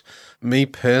worked. Me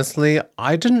personally,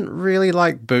 I didn't really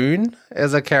like Boone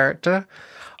as a character.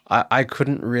 I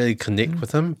couldn't really connect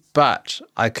with him, but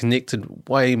I connected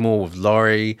way more with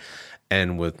Laurie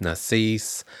and with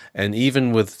Narcisse, and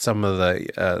even with some of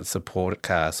the support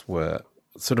cast were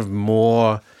sort of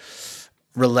more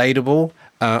relatable.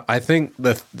 I think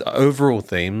the overall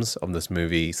themes of this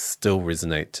movie still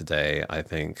resonate today. I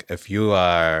think if you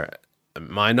are a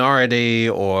minority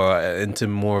or into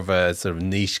more of a sort of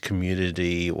niche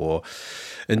community or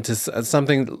into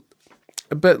something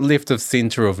a bit left of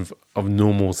center of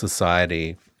normal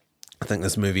society, I think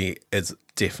this movie is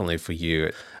definitely for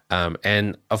you.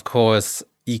 And of course,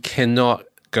 you cannot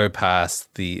go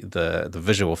past the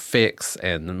visual effects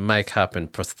and the makeup and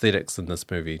prosthetics in this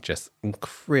movie. Just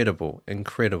incredible,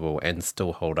 and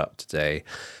still hold up today.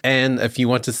 And if you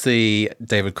want to see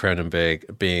David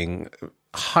Cronenberg being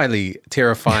highly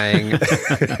terrifying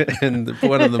and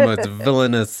one of the most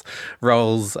villainous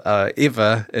roles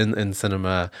ever in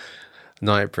cinema,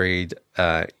 Nightbreed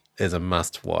is a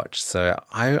must watch. So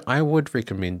I would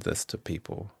recommend this to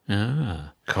people.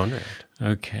 Conrad.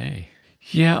 Okay.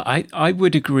 Yeah, I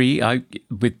would agree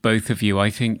with both of you.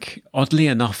 I think, oddly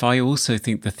enough, I also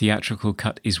think the theatrical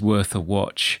cut is worth a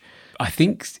watch. I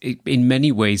think in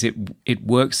many ways it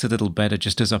works a little better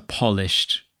just as a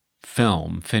polished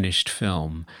finished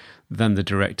film, than the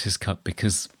director's cut,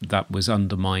 because that was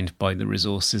undermined by the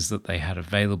resources that they had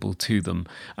available to them.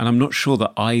 And I'm not sure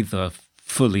that either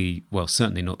fully, well,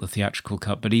 certainly not the theatrical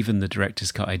cut, but even the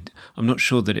director's cut, I'm not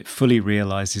sure that it fully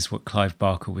realizes what Clive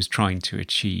Barker was trying to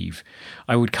achieve.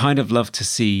 I would kind of love to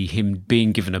see him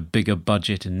being given a bigger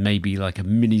budget and maybe like a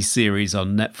mini series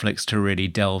on Netflix to really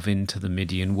delve into the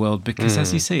Midian world, because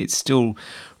as you say, it still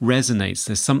resonates.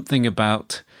 There's something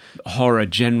about horror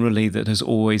generally that has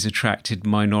always attracted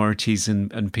minorities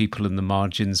and people in the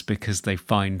margins, because they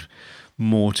find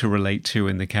more to relate to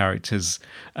in the characters,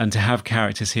 and to have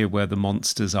characters here where the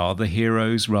monsters are the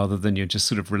heroes rather than you're just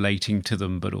sort of relating to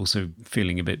them but also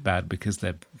feeling a bit bad because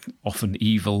they're often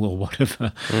evil or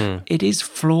whatever. It is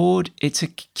flawed. It's a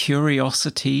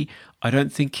curiosity. I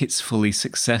don't think it's fully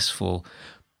successful,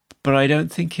 but I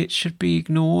don't think it should be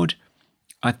ignored.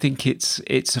 I think it's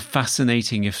a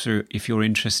fascinating, if you're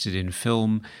interested in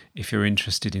film, if you're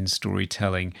interested in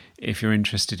storytelling, if you're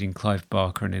interested in Clive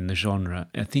Barker and in the genre,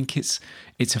 I think it's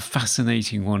a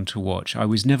fascinating one to watch. I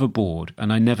was never bored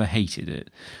and I never hated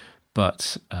it,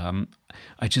 but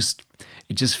it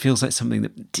just feels like something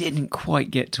that didn't quite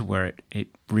get to where it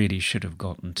really should have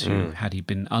gotten to had he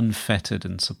been unfettered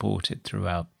and supported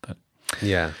throughout. But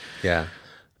yeah.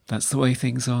 That's the way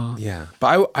things are. Yeah.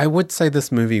 But I would say this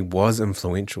movie was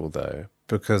influential, though,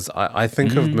 because I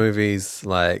think of movies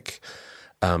like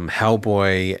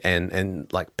Hellboy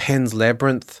and like Pan's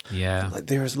Labyrinth. Yeah. Like,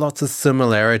 there's lots of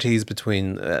similarities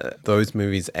between those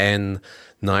movies and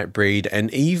Nightbreed,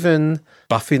 and even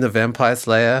Buffy the Vampire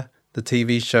Slayer, the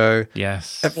TV show.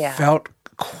 Yes. It felt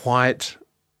quite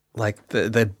like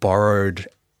they borrowed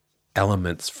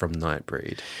elements from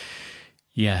Nightbreed.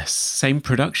 Yes, same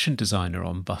production designer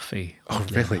on Buffy. Oh,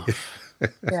 really?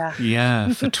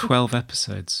 Yeah, for 12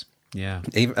 episodes. Yeah.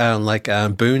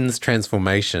 Even, Boone's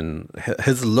transformation,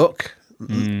 his look,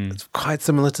 it's quite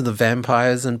similar to the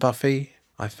vampires in Buffy,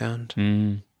 I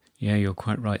found. Yeah, you're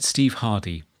quite right. Steve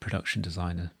Hardy, production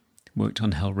designer, worked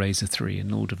on Hellraiser 3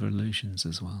 and Lord of Illusions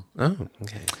as well. Oh,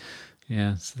 okay.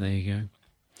 Yeah, so there you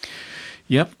go.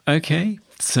 Yep, okay.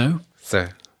 So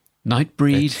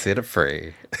Nightbreed, set it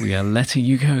free. We are letting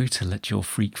you go to let your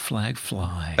freak flag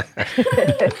fly.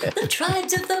 The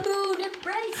tribes of the moon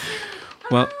embrace you.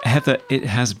 Well, Heather, it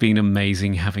has been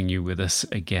amazing having you with us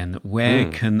again.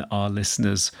 Where can our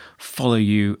listeners follow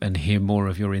you and hear more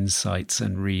of your insights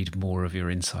and read more of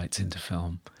your insights into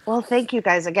film? Well, thank you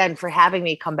guys again for having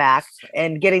me come back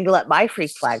and getting to let my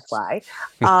freak flag fly.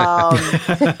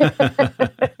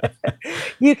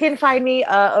 You can find me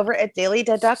over at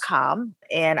dailydead.com.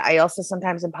 And I also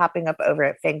sometimes am popping up over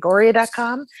at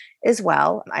fangoria.com as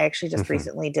well. I actually just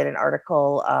recently did an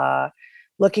article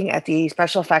looking at the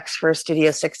special effects for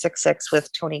Studio 666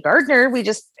 with Tony Gardner. We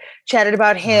just chatted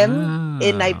about him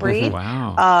in Nightbreed.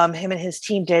 Wow. Him and his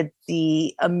team did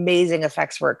the amazing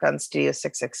effects work on Studio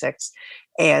 666.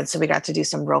 And so we got to do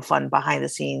some real fun behind the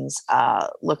scenes,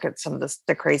 look at some of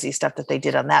the crazy stuff that they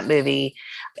did on that movie.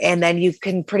 And then you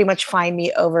can pretty much find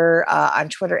me over on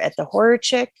Twitter at The Horror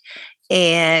Chick.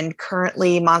 And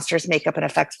currently Monsters Makeup and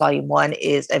Effects Volume 1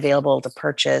 is available to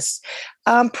purchase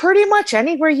pretty much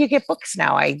anywhere you get books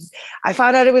now. I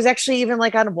found out it was actually even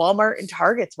like on Walmart and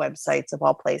Target's websites of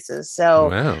all places.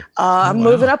 So I'm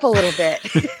moving up a little bit,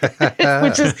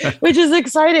 which is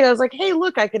exciting. I was like, hey,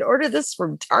 look, I can order this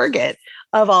from Target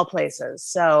of all places.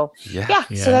 So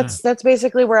so that's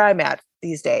basically where I'm at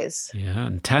these days. Yeah,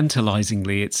 and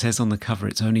tantalizingly, it says on the cover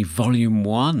it's only volume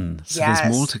 1, so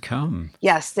there's more to come.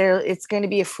 Yes, it's going to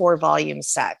be a 4-volume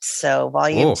set. So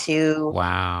volume 2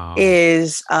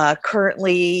 is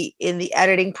currently in the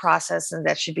editing process, and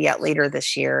that should be out later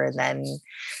this year. And then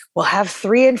we'll have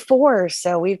 3 and 4.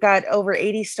 So we've got over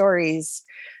 80 stories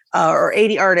or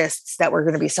 80 artists that we're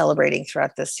going to be celebrating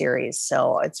throughout this series.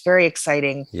 So it's very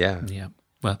exciting. Yeah.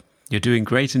 Well, you're doing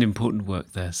great and important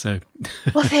work there. So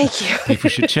well, thank you. People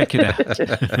should check it out.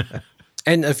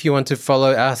 And if you want to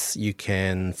follow us, you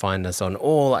can find us on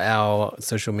all our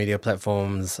social media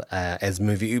platforms as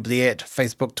Movie Oubliette,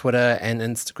 Facebook, Twitter, and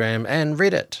Instagram, and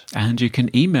Reddit. And you can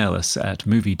email us at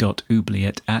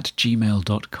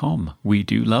movie.oubliette@gmail.com. We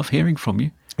do love hearing from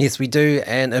you. Yes, we do.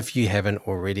 And if you haven't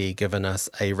already given us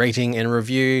a rating and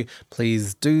review,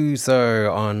 please do so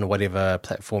on whatever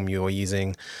platform you're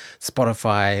using.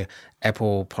 Spotify,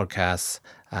 Apple Podcasts.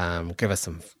 Give us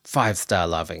some 5-star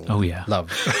loving. Oh, yeah. Love.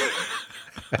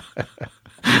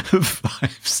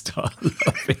 5-star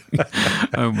loving.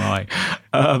 Oh my.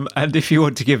 And if you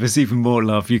want to give us even more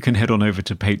love, you can head on over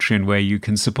to Patreon, where you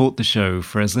can support the show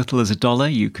for as little as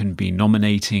 $1. You can be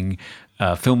nominating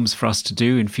films for us to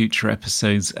do in future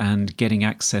episodes and getting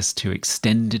access to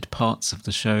extended parts of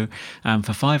the show. And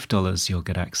for $5, you'll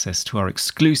get access to our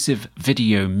exclusive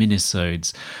video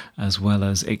minisodes, as well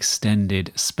as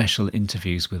extended special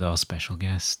interviews with our special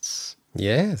guests.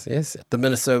 Yes. The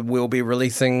minisode we'll be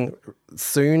releasing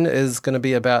soon is going to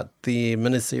be about the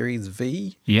miniseries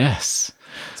V. Yes.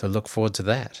 So look forward to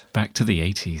that. Back to the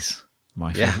 80s.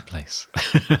 My favorite place.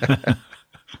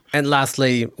 And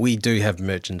lastly, we do have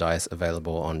merchandise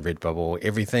available on Redbubble.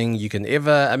 Everything you can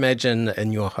ever imagine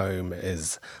in your home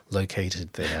is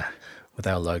located there with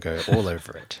our logo all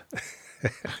over it.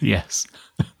 Yes.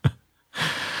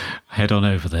 Head on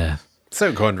over there.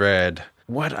 So, Conrad,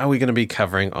 what are we going to be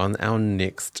covering on our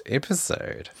next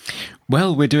episode?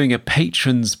 Well, we're doing a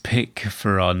patron's pick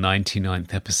for our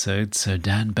 99th episode, so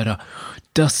Dan better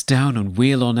dust down and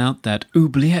wheel on out that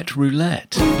Oubliette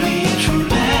Roulette. Oubliette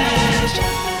Roulette!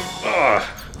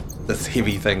 Oh, this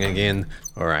heavy thing again.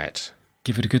 All right.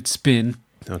 Give it a good spin.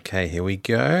 Okay, here we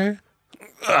go.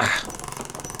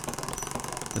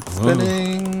 It's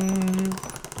spinning.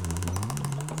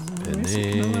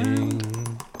 Spinning.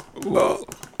 Whoa.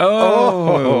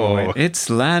 Oh, it's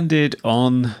landed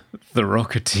on The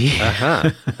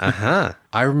Rocketeer.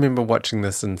 I remember watching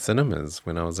this in cinemas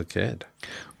when I was a kid.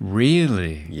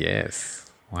 Really?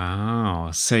 Yes. Wow.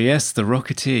 So yes, The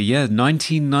Rocketeer.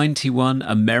 1991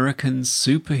 American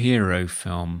superhero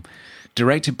film.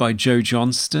 Directed by Joe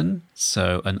Johnston,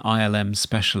 so an ILM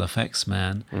special effects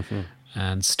man. Mm-hmm.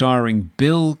 And starring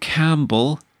Bill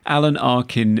Campbell, Alan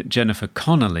Arkin, Jennifer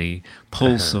Connelly,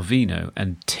 Paul Sorvino,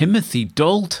 and Timothy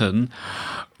Dalton.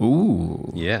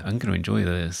 Ooh, yeah, I'm going to enjoy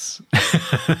this.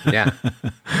 Yeah.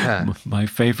 My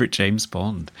favorite James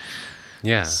Bond.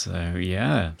 Yeah. So,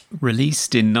 yeah.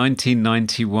 Released in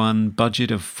 1991, budget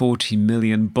of 40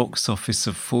 million, box office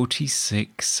of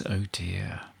 46. Oh,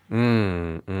 dear.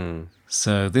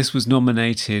 So, this was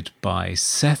nominated by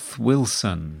Seth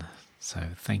Wilson. So,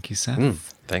 thank you,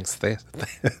 Seth. Thanks, Seth.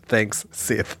 Thanks,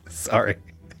 Seth. Sorry.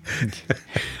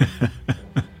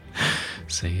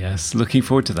 So, yes, looking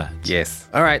forward to that. Yes.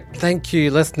 All right. Thank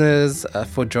you, listeners,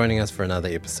 for joining us for another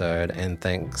episode. And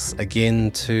thanks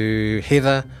again to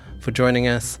Heather for joining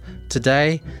us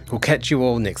today. We'll catch you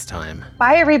all next time.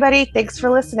 Bye, everybody. Thanks for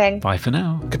listening. Bye for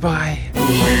now. Goodbye.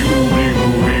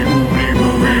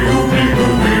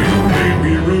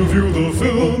 We review the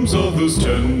films others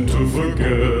tend to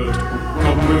forget.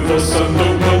 Come with us and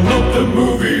open up the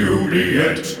movie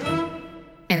Oubliette.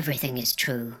 Everything is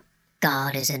true.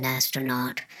 God is an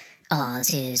astronaut.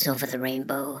 Oz is over the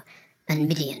rainbow. And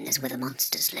Midian is where the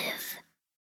monsters live.